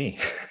with me.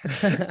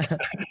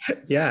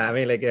 Yeah, I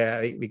mean, like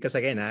because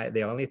again,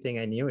 the only thing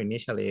I knew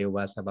initially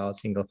was about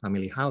single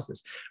family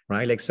houses,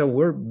 right? Like, so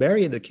we're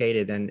very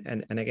educated,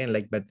 and again,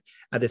 like, but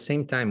at the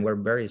same time, we're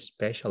very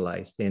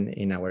specialized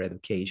in our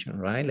education,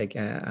 right? Like,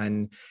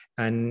 and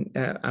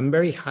I'm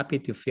very happy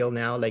to feel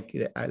now like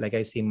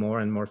I see more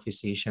and more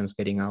physicians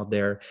getting out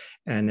there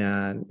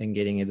and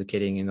getting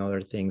educating in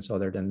other things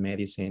other than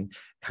medicine,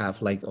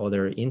 have like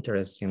other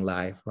interests in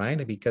life,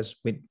 right? Because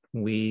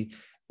we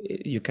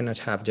you cannot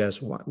have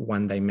just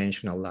one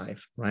dimensional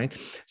life, right?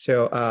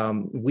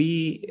 So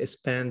we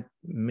spent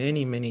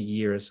many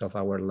years of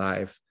our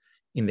life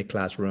in the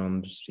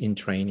classrooms, in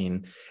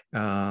training,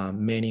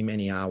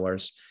 many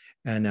hours.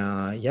 And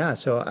yeah,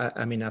 so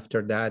I mean,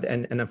 after that,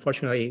 and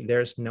unfortunately,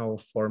 there's no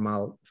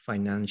formal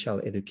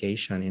financial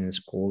education in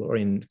school or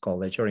in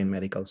college or in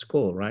medical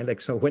school, right? Like,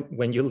 so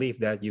when you leave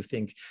that, you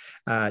think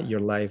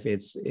your life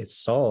is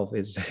solved,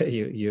 it's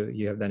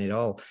you have done it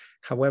all.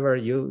 However,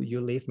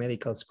 you leave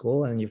medical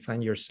school and you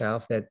find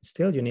yourself that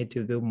still you need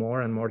to do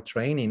more and more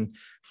training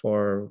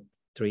for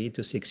 3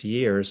 to 6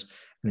 years,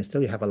 and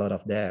still you have a lot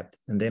of debt.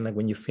 And then like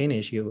when you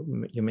finish, you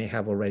may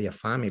have already a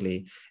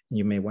family, and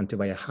you may want to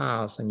buy a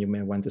house, and you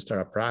may want to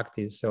start a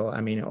practice. So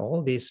I mean,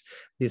 all this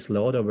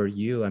load over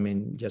you, I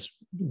mean, just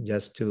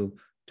to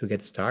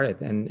get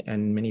started.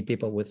 And many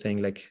people would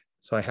think like,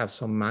 so I have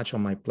so much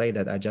on my plate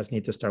that I just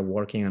need to start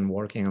working and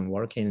working and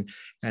working.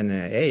 And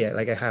hey,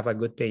 like I have a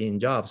good paying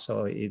job,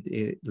 so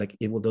it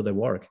will do the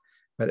work.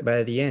 But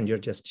at the end, you're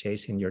just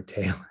chasing your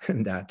tail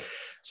and that.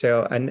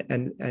 So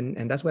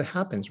and that's what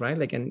happens, right?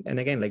 Like, and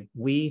again, like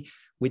we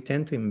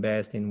tend to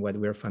invest in what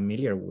we're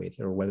familiar with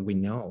or what we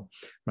know,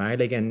 right?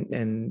 Like,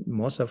 and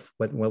most of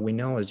what we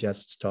know is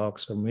just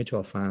stocks or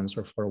mutual funds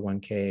or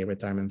 401k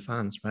retirement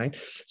funds, right?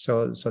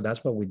 So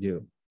that's what we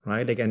do,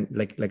 right?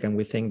 Like, and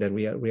we think that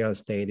real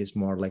estate is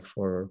more like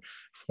for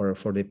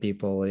the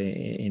people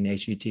in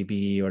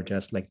HGTV, or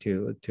just like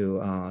to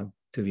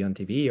to be on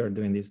TV or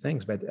doing these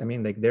things. But I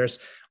mean, like there's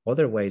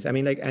other ways. I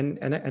mean, like, and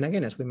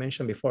again, as we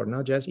mentioned before,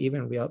 not just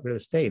even real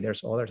estate,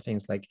 there's other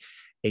things like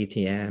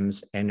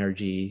ATMs,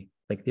 energy,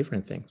 like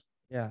different things.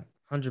 Yeah,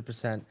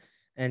 100%.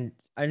 And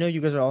I know you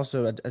guys are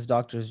also, as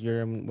doctors,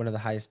 you're in one of the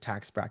highest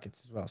tax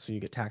brackets as well, so you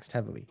get taxed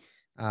heavily.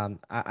 And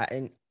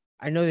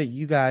I know that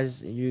you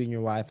guys, you and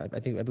your wife, I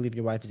believe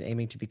your wife is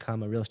aiming to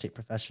become a real estate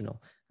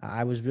professional.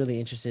 I was really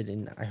interested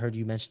in, I heard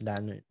you mention that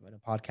in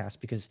a podcast,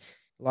 because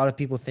a lot of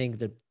people think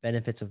the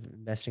benefits of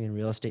investing in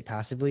real estate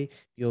passively,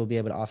 you'll be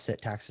able to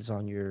offset taxes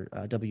on your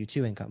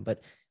W-2 income.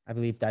 But I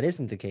believe that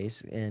isn't the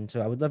case. And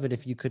so I would love it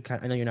if you could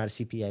I know you're not a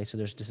CPA, so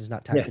this is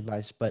not tax Yeah.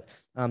 advice, but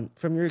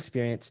from your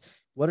experience,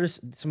 what are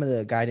some of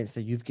the guidance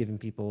that you've given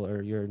people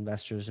or your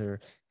investors, or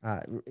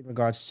in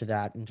regards to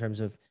that, in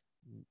terms of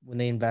when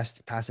they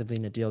invest passively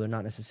in a deal, they're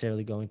not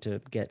necessarily going to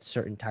get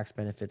certain tax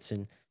benefits,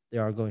 and they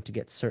are going to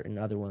get certain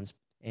other ones.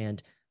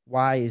 And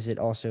why is it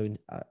also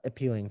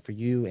appealing for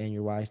you and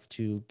your wife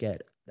to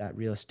get that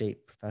real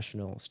estate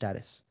professional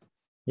status?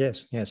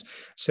 Yes, yes.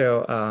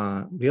 So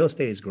real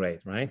estate is great,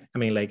 right? I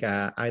mean, like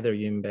either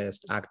you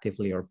invest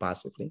actively or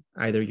passively.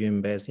 Either you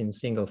invest in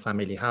single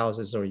family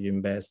houses or you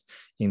invest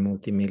in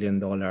multi-million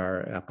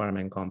dollar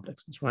apartment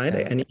complexes, right?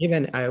 Yeah. And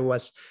even I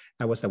was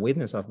a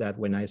witness of that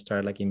when I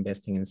started like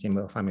investing in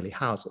single family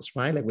houses,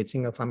 right? Like with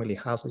single family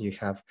houses, you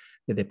have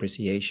the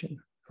depreciation,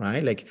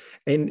 right? Like,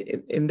 and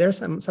there's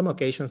some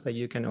occasions that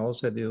you can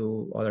also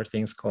do other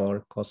things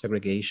called cost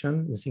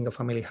segregation in single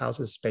family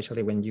houses,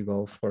 especially when you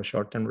go for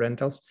short-term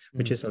rentals,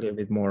 which Mhm. is a little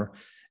bit more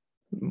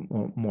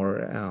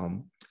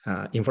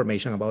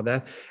information about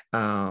that.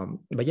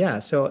 But yeah,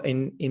 so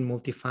in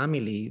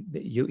multifamily,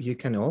 you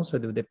can also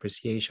do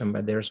depreciation,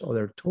 but there's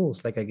other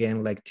tools like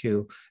again, like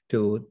to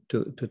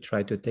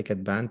try to take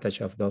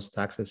advantage of those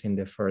taxes in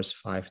the first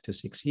 5 to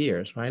 6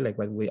 years, right? Like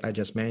what I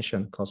just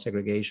mentioned, cost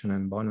segregation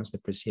and bonus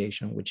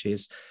depreciation, which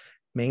is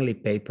mainly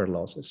paper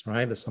losses,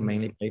 right? So Mhm.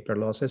 mainly paper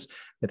losses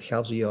that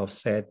helps you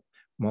offset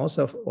most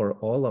of or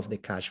all of the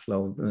cash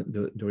flow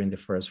during the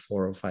first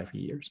 4 or 5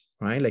 years,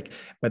 right? Like,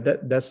 but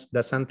that's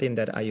something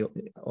that I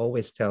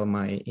always tell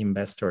my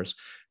investors,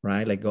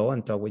 right? Like, go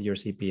and talk with your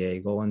CPA,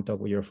 go and talk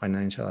with your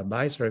financial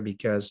advisor,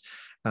 because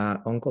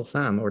Uncle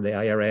Sam or the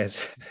IRS,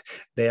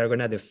 they are going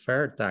to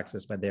defer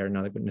taxes, but they are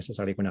not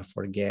necessarily going to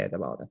forget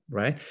about it,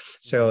 right?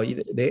 So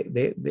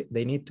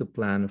they need to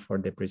plan for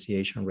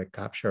depreciation,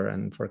 recapture,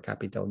 and for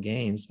capital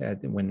gains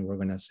when we're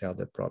going to sell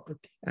the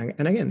property.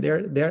 And again,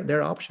 there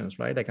are options,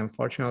 right? Like,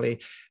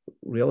 unfortunately,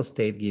 real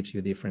estate gives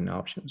you different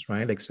options,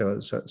 right? Like, so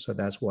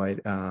that's why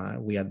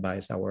we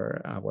advise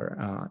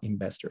our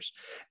investors.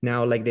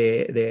 Now, like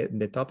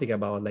the topic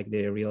about like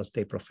the real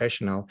estate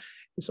professional,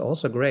 it's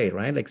also great,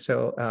 right? Like,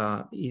 so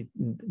it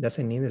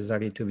doesn't need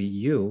necessarily to be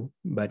you,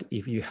 but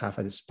if you have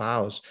a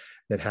spouse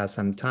that has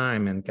some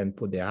time and can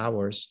put the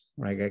hours,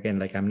 right? Again,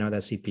 like, I'm not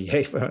a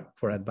CPA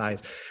for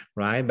advice,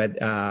 right?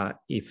 But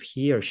if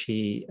he or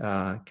she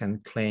can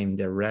claim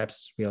the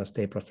reps real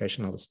estate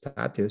professional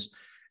status,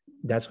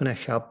 that's going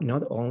to help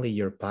not only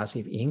your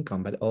passive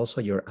income, but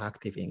also your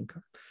active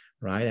income,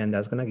 right? And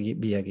that's going to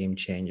be a game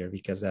changer,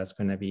 because that's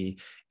going to be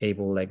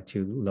able like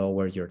to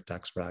lower your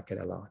tax bracket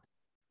a lot.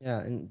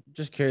 Yeah, and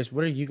just curious,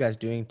 what are you guys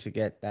doing to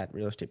get that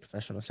real estate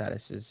professional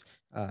status? Is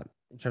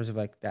in terms of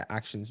like the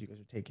actions you guys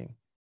are taking?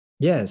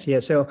 Yes,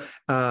 yes. So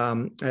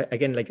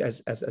again, like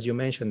as you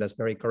mentioned, that's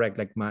very correct.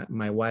 Like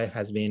my wife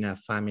has been a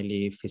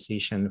family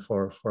physician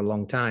for a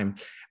long time,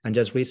 and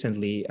just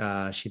recently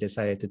she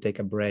decided to take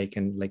a break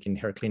and like in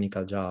her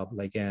clinical job,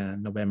 like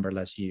November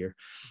last year.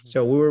 Mhm.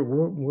 So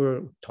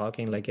we're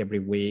talking like every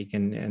week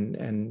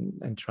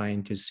and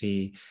trying to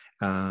see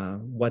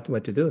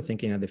what to do,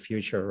 thinking of the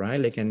future,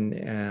 right? Like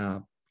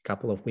in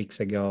couple of weeks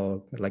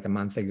ago, like a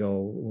month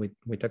ago,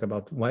 we talked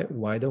about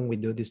why don't we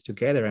do this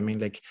together? I mean,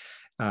 like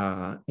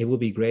it would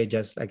be great.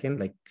 Just again,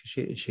 like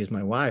she's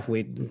my wife.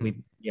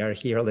 Mhm. We are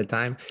here all the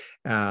time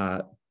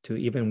to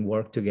even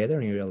work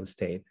together in real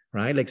estate,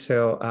 right? Like, so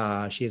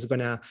she's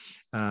gonna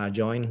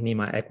join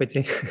Nima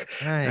Equity,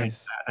 and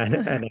Nice.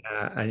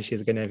 and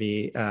she's gonna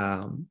be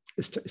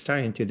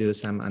starting to do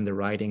some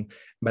underwriting,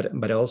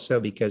 but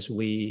also because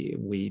we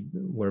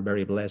were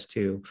very blessed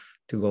to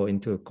go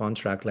into a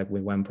contract like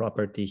with one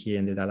property here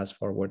in the Dallas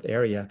Fort Worth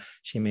area.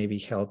 She may be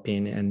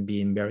helping and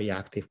being very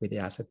active with the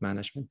asset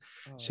management.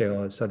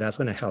 Oh, So that's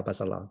going to help us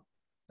a lot.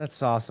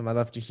 that's awesome. I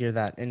love to hear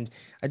that. And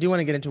I do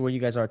want to get into where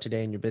you guys are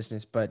today in your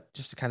business, but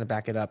just to kind of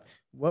back it up,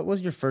 what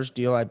was your first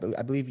deal? I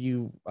believe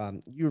you're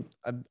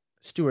a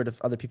steward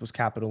of other people's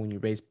capital when you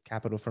raise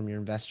capital from your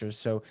investors.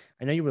 So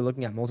I know you were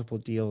looking at multiple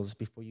deals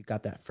before you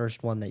got that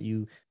first one that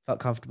you felt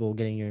comfortable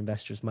getting your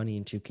investors' money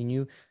into. Can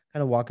you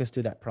kind of walk us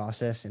through that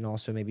process and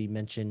also maybe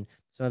mention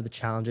some of the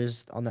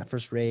challenges on that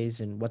first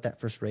raise and what that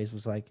first raise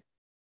was like?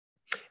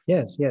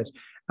 Yes, yes.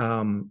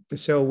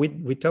 So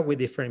we talk with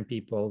different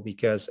people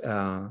because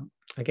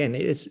again,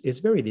 it's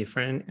very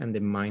different and the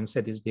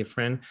mindset is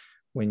different.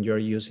 when you're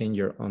using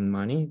your own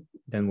money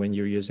than when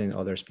you're using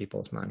others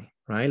people's money,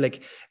 right?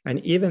 Like, and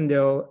even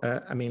though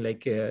I mean,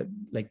 like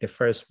the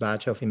first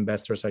batch of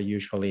investors are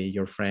usually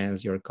your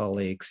friends, your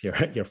colleagues,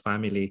 your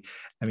family.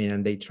 I mean,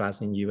 and they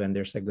trust in you, and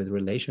there's a good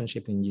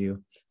relationship in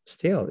you.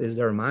 Still, it's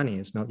their money.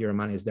 It's not your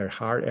money. It's their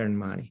hard-earned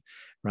money,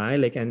 right?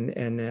 Like, and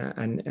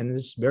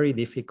it's very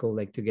difficult,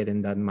 like, to get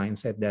in that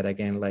mindset that,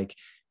 again, like,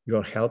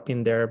 you're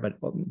helping there, but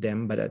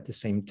them, but at the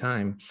same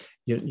time,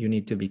 you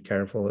need to be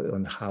careful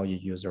on how you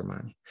use your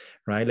money,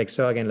 right? Like,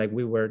 so again, like,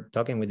 we were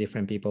talking with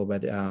different people,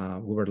 but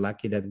we were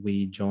lucky that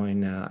we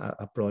joined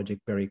a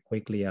project very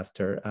quickly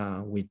after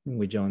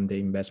we joined the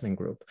investment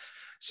group.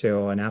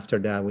 So, and after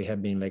that, we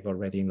have been like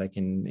already like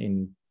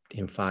in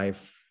five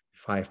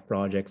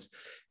projects.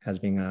 Has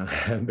been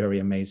a very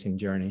amazing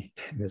journey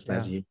this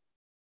last Yeah. year.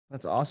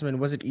 That's awesome. And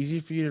was it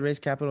easy for you to raise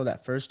capital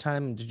that first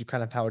time? Did you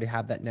kind of already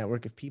have that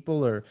network of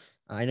people, or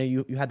I know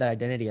you had that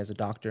identity as a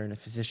doctor and a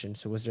physician.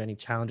 So was there any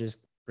challenges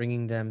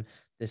bringing them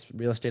this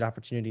real estate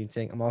opportunity and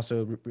saying, I'm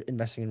also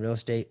investing in real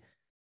estate?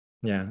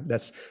 Yeah,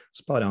 that's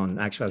spot on,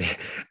 actually.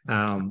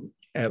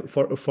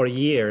 For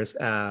years,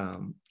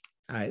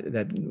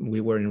 that we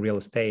were in real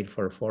estate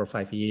for 4 or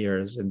 5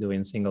 years and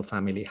doing single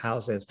family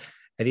houses.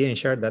 I didn't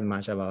share that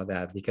much about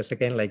that because,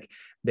 again, like,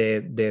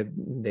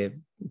 the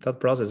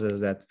thought process is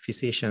that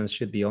physicians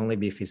should be only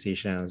be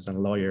physicians and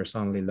lawyers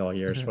only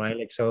lawyers, right?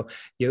 Like, so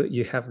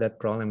you have that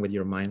problem with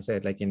your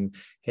mindset, like, in,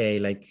 hey,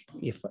 like,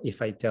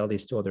 if I tell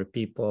this to other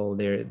people,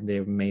 they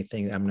may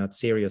think I'm not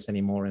serious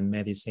anymore in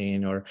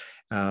medicine, or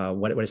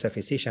what is a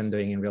physician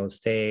doing in real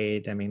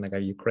estate? I mean, like, are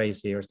you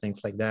crazy, or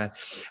things like that?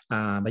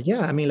 But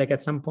yeah, I mean, like,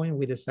 at some point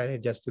we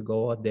decided just to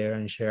go out there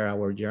and share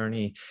our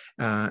journey,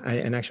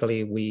 and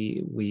actually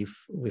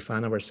we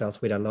found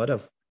ourselves with a lot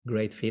of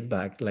great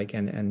feedback, like,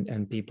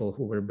 and people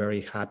who were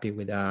very happy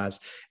with us,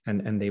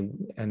 and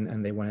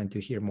they wanted to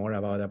hear more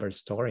about our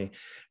story,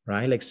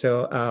 right? Like,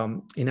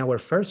 so in our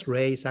first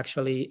race,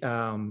 actually,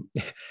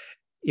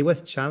 it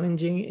was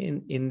challenging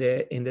in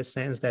the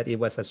sense that it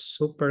was a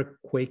super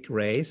quick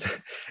race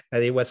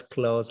and it was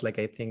closed, like,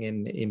 I think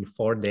in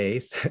 4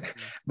 days.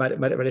 But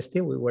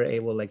still we were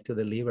able, like, to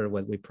deliver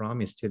what we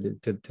promised to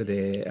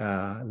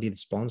the lead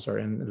sponsor,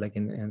 and like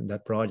in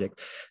that project.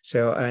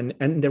 So,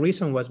 and the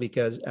reason was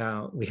because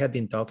we had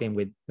been talking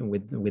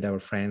with our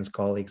friends,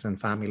 colleagues,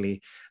 and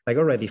family, like,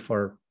 already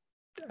for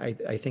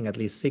I think at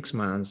least 6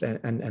 months,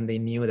 and they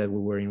knew that we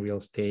were in real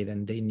estate,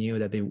 and they knew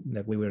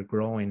that we were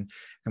growing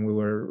and we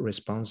were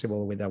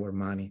responsible with our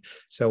money.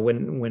 So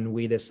when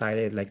we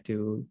decided, like,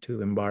 to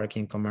embark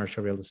in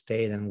commercial real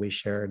estate, and we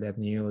shared that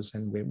news,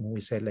 and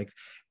we said, like,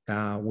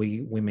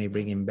 we may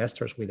bring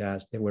investors with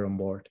us, they were on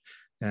board.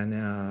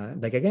 And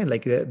like, again,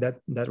 like,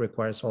 that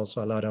requires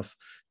also a lot of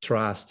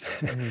trust.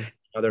 Mm-hmm.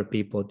 Other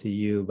people to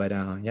you, but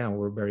yeah,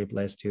 we're very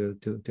blessed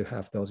to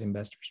have those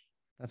investors.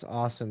 That's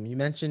awesome. You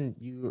mentioned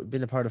you've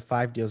been a part of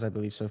 5 deals, I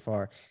believe, so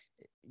far.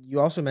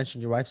 You also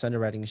mentioned your wife's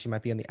underwriting, and she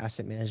might be on the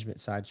asset management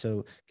side.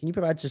 So, can you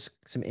provide just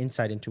some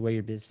insight into where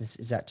your business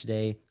is at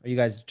today? Are you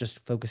guys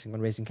just focusing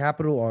on raising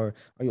capital, or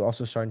are you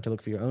also starting to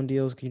look for your own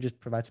deals? Can you just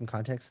provide some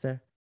context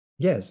there?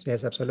 Yes,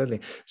 absolutely.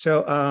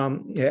 So,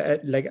 yeah,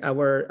 like,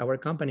 our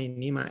company,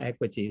 Nima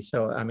Equity.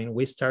 So, I mean,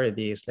 we started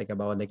this like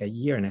about like a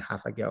year and a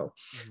half ago.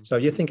 Mhm. So,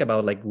 you think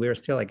about, like, we're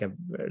still like a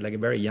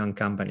very young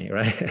company,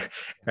 right?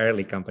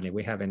 Early company.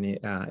 We haven't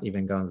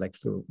even gone, like,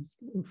 through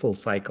full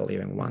cycle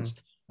even Mhm.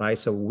 once, right?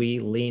 So we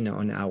lean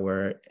on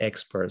our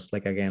experts,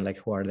 like, again, like,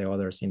 who are the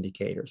other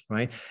syndicators,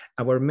 right?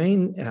 Our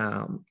main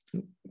um,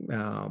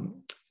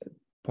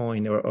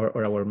 point,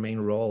 or our main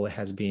role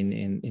has been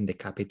in the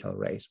capital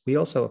raise. We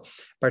also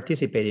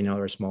participate in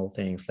other small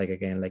things, like,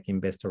 again, like,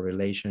 investor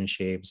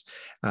relationships,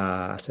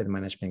 asset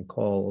management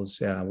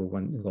calls. We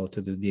want to go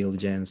to due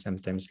diligence,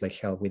 sometimes, like,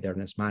 help with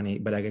earnest money.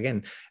 But, like,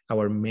 again,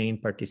 our main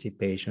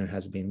participation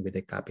has been with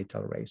the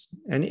capital raise,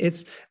 and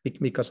it's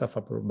because of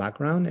our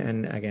background,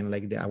 and, again,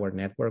 like, our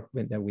network,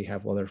 that we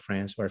have other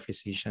friends who are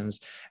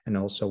physicians and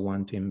also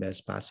want to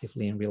invest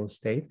passively in real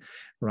estate,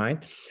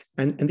 right?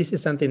 And this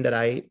is something that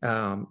I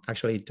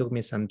actually, it took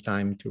me some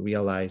time to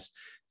realize.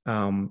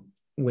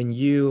 When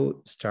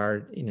you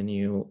start in a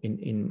new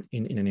in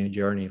a new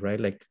journey, right?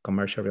 Like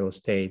commercial real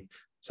estate,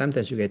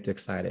 sometimes you get too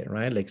excited,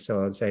 right? Like,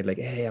 so I'll say, like,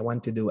 hey, I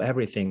want to do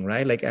everything,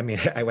 right? Like, I mean,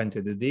 I want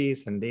to do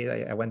this and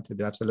this, I want to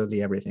do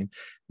absolutely everything.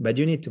 But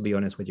you need to be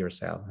honest with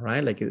yourself,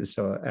 right? Like,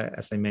 so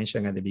as I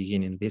mentioned at the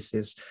beginning, this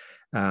is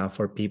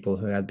for people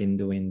who have been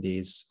doing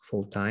this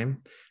full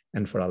time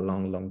and for a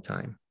long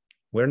time.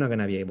 We're not going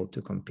to be able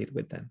to compete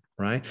with them,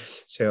 right?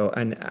 So,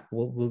 and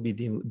we'll be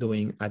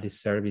doing a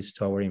disservice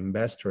to our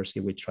investors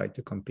if we try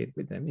to compete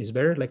with them. It's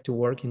better, like, to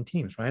work in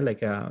teams, right?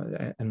 Like,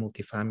 and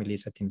multifamily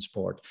is a team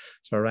sport.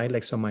 So, right,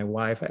 like, so my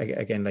wife,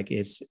 again, like,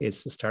 is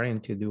starting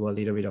to do a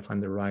little bit of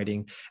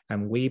underwriting,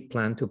 and we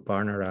plan to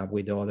partner up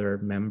with other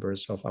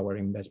members of our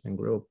investment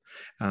group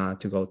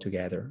to go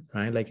together,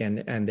 right? Like,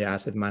 and the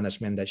asset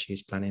management that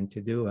she's planning to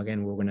do,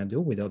 again, we're going to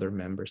do with other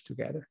members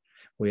together.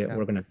 Yeah.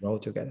 We're going to grow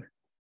together.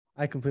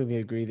 I completely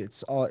agree.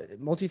 It's all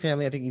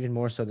multifamily. I think even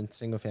more so than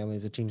single family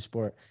is a team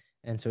sport,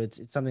 and so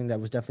it's something that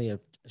was definitely a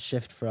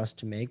shift for us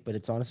to make. But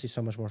it's honestly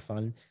so much more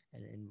fun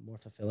and more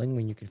fulfilling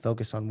when you can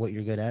focus on what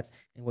you're good at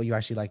and what you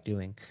actually like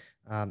doing.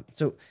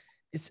 So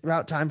it's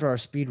about time for our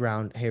speed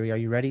round. Harry, are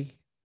you ready?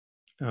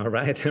 All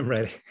right, I'm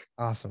ready.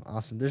 Awesome,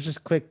 awesome. There's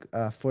just quick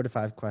 4 to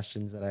 5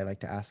 questions that I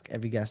like to ask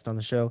every guest on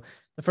the show.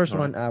 The first All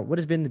right. one: what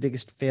has been the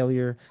biggest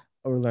failure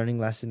or learning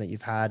lesson that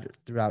you've had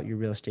throughout your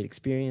real estate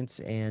experience,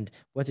 and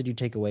what did you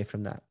take away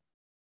from that?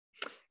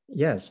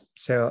 Yes.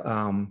 So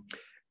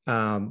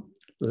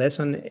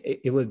lesson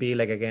it would be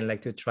like again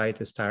like to try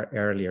to start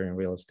earlier in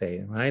real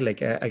estate, right?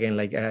 Like again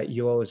like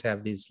you always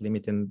have these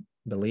limiting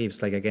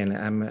beliefs. Like again,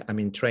 I'm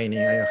in training.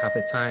 I don't have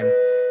the time.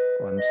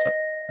 Oh,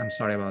 I'm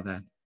sorry about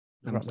that.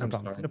 No problem. No I'm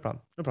problem. sorry. No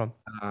problem. No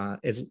problem.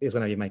 It's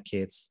gonna be my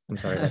kids. I'm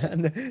sorry about that.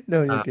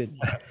 No, no, you're Uh,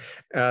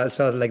 good.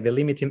 so like the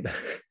limiting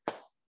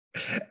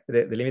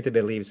the limited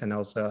beliefs, and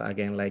also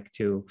again like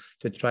to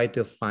try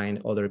to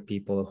find other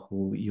people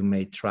who you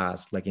may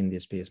trust like in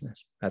this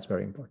business. That's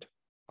very important.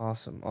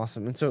 Awesome.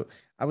 Awesome. And so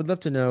I would love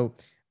to know,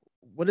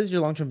 what is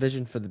your long-term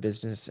vision for the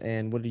business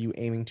and what are you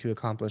aiming to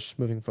accomplish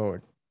moving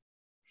forward?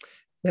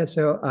 Yeah,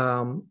 so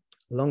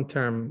long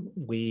term,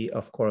 we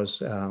of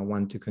course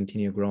want to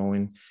continue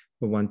growing.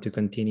 We want to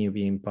continue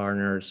being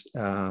partners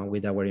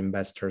with our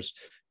investors.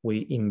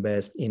 We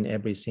invest in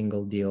every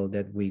single deal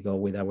that we go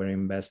with our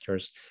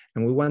investors,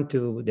 and we want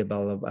to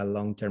develop a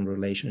long term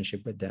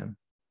relationship with them.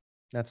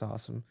 That's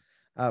awesome.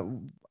 Uh,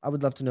 I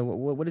would love to know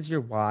what is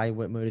your why?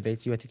 What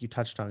motivates you? I think you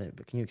touched on it,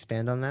 but can you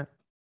expand on that?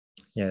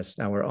 Yes,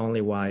 our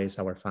only why is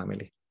our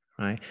family,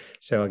 right?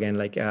 So again,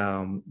 like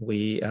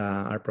we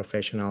are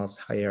professionals,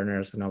 high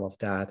earners, and all of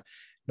that,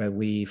 but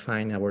we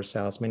find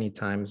ourselves many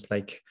times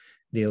like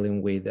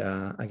dealing with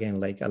again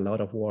like a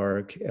lot of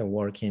work,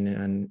 working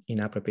and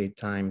inappropriate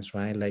times,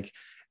 right? Like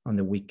on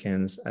the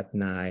weekends, at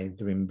night,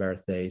 during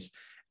birthdays,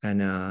 and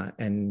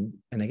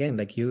again,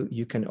 like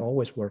you can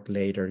always work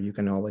later, you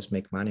can always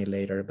make money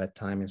later, but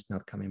time is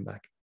not coming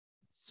back.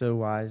 So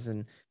wise,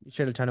 and you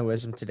shared a ton of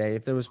wisdom today.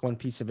 If there was one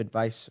piece of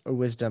advice or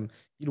wisdom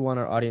you'd want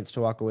our audience to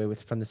walk away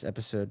with from this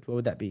episode, what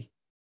would that be?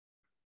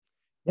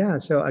 Yeah,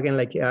 so again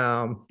like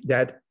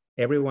that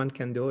everyone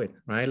can do it,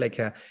 right? Like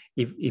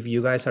if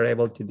you guys are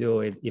able to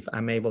do it, if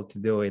I'm able to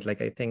do it,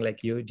 like I think like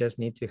you just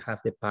need to have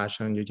the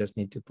passion, you just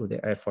need to put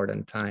the effort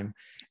and time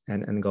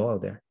and go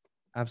out there.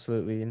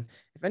 Absolutely. And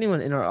if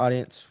anyone in our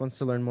audience wants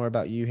to learn more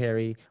about you,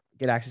 Harry,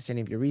 get access to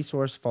any of your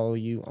resource, follow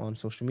you on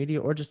social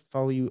media, or just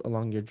follow you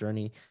along your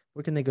journey,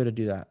 where can they go to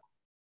do that?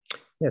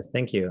 Yes,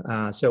 thank you.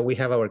 So we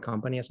have our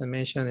company, as I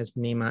mentioned, is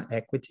Nima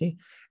Equity,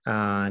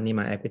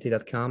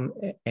 nimaequity.com,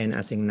 and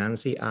as in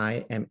Nancy,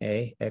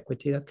 IMA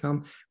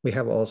equity.com. We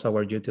have also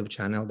our YouTube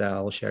channel that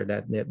I'll share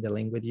the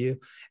link with you,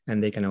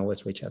 and they can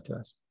always reach out to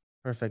us.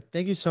 Perfect.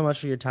 Thank you so much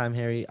for your time,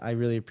 Harry. I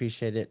really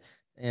appreciate it.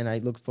 And I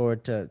look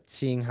forward to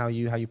seeing how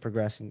you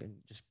progress and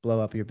just blow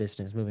up your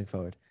business moving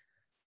forward.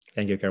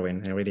 Thank you,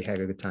 Kerwin. I really had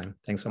a good time.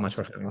 Thanks so much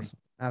for Awesome. having me. Awesome.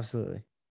 Absolutely.